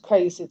 It's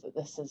crazy that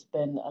this has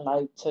been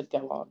allowed to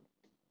go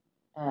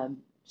on.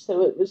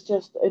 So it was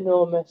just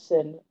enormous,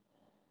 and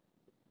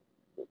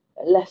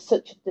left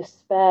such a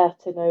despair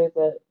to know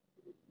that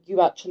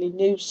you actually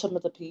knew some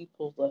of the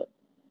people that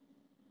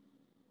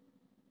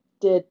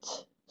did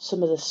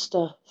some of the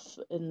stuff,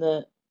 and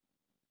that,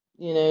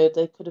 you know,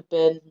 they could have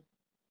been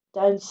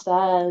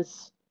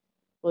downstairs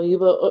while you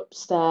were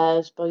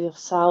upstairs by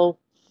yourself,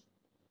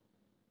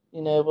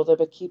 you know, while they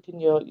were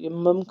keeping your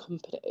mum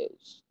company. It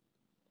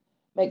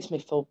makes me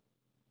feel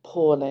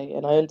poorly,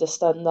 and I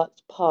understand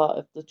that's part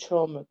of the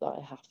trauma that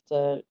I have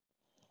to,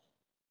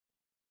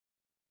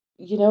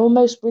 you know,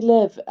 almost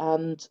relive,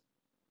 and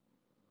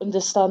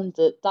understand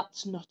that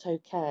that's not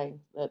okay.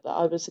 That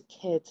I was a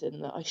kid,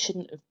 and that I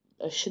shouldn't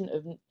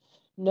have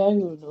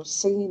known or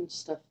seen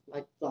stuff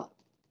like that.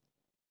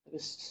 I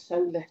was so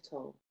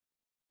little.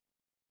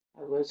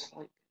 I was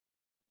like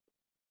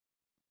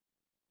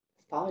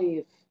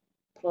 5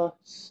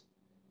 plus,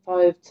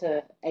 5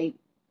 to 8,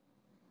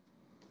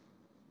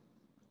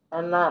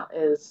 and that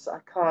is, I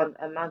can't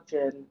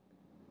imagine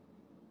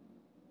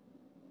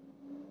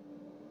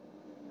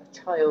a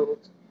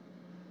child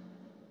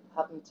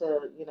having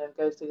to, you know,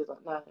 go through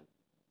that now.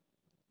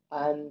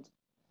 And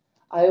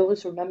I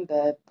always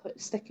remember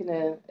sticking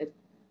a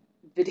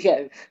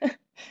video.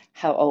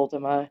 How old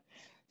am I?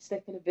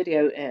 Sticking a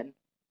video in,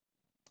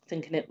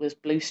 thinking it was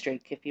Blue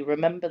Streak, if you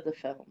remember the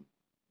film.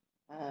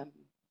 Um,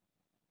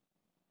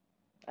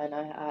 and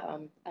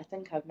I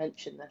think I've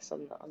mentioned this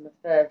on the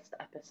first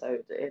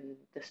episode in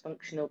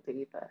Dysfunctional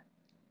Diva.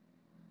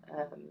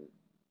 Um,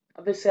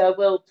 Obviously, I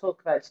will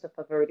talk about stuff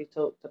I've already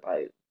talked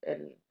about,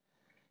 and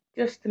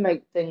just to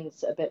make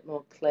things a bit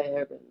more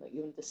clear and that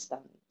you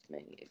understand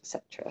me,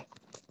 etc.,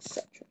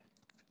 etc.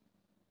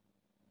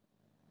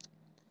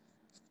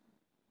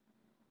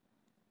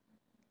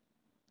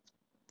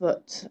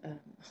 But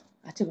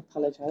I do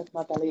apologise.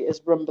 My belly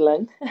is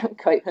rumbling. I'm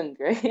quite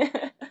hungry.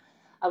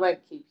 I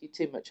won't keep you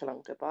too much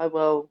longer, but I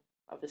will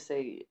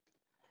obviously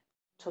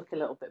talk a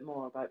little bit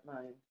more about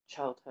my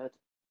childhood.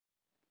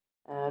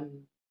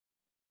 Um,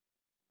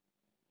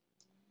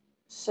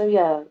 so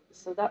yeah,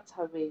 so that's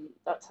how we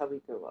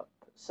grew up.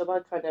 So I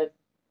kind of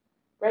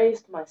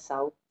raised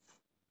myself.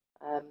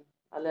 Um,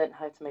 I learned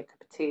how to make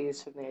cup of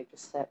teas from the age of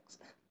 6.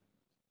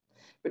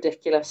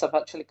 Ridiculous! I've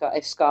actually got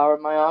a scar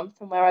on my arm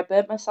from where I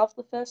burnt myself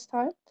the first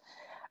time.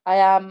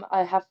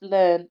 I have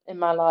learned in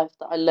my life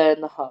that I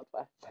learn the hard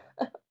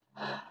way.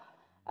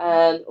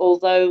 And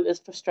although as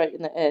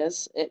frustrating it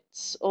is,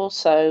 it's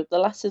also the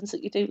lessons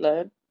that you do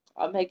learn.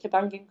 I make a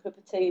banging cup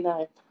of tea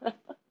now.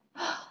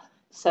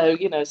 So,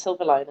 you know,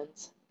 silver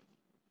linings.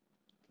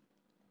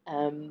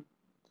 Um,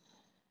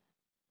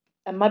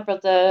 and my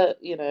brother,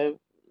 you know,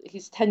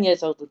 he's 10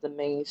 years older than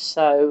me,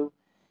 so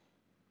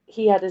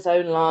he had his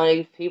own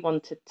life. He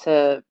wanted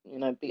to, you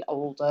know, be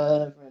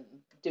older and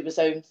do his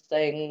own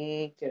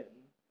thing. And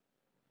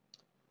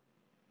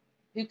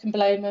who can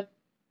blame him?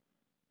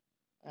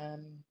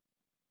 Um,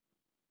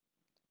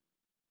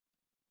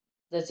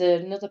 there's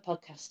another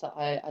podcast that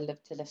I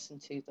love to listen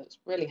to that's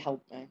really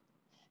helped me,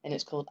 and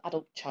it's called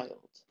Adult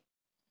Child.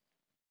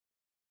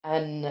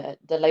 And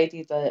the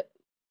lady that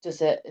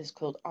does it is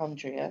called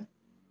Andrea,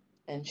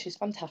 and she's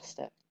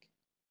fantastic.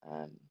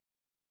 Um,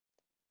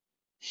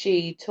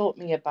 she taught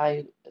me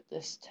about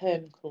this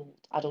term called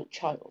adult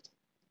child,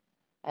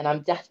 and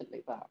I'm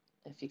definitely that.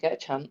 If you get a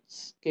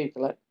chance,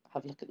 Google it,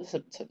 have a look at the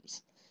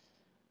symptoms,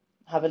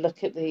 have a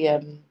look at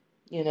the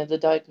you know, the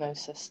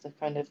diagnosis, the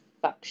kind of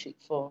fact sheet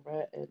for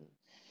it, and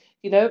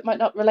you know, it might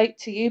not relate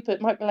to you, but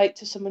it might relate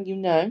to someone you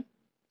know.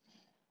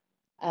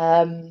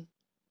 Um,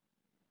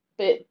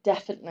 but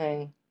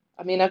definitely,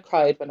 I mean, I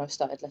cried when I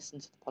started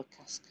listening to the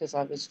podcast because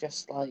I was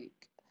just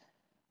like,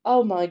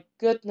 oh my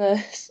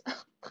goodness,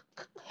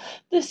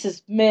 this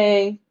is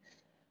me.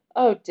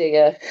 Oh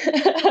dear.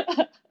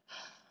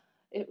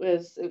 It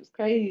was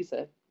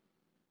crazy.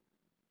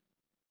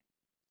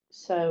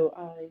 So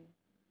I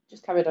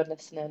just carried on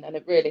listening and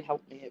it really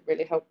helped me. It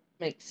really helped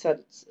make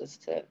sense as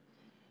to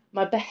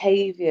my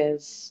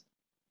behaviours.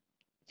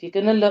 If you're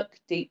going to look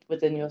deep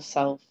within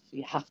yourself,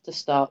 you have to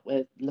start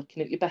with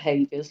looking at your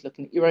behaviours,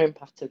 looking at your own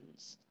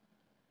patterns.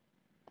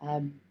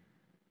 Um,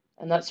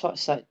 and that's what I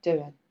started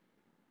doing.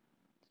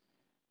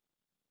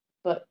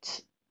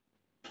 But,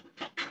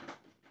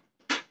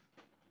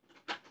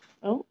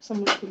 oh,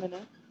 someone's coming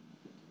in.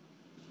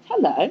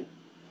 Hello.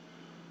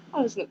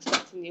 I wasn't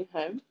expecting you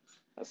home.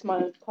 That's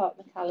my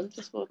partner Callum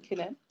just walking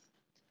in.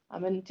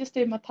 I'm just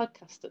doing my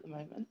podcast at the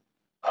moment.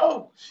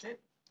 Oh, shit.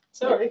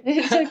 Sorry.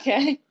 It's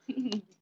okay.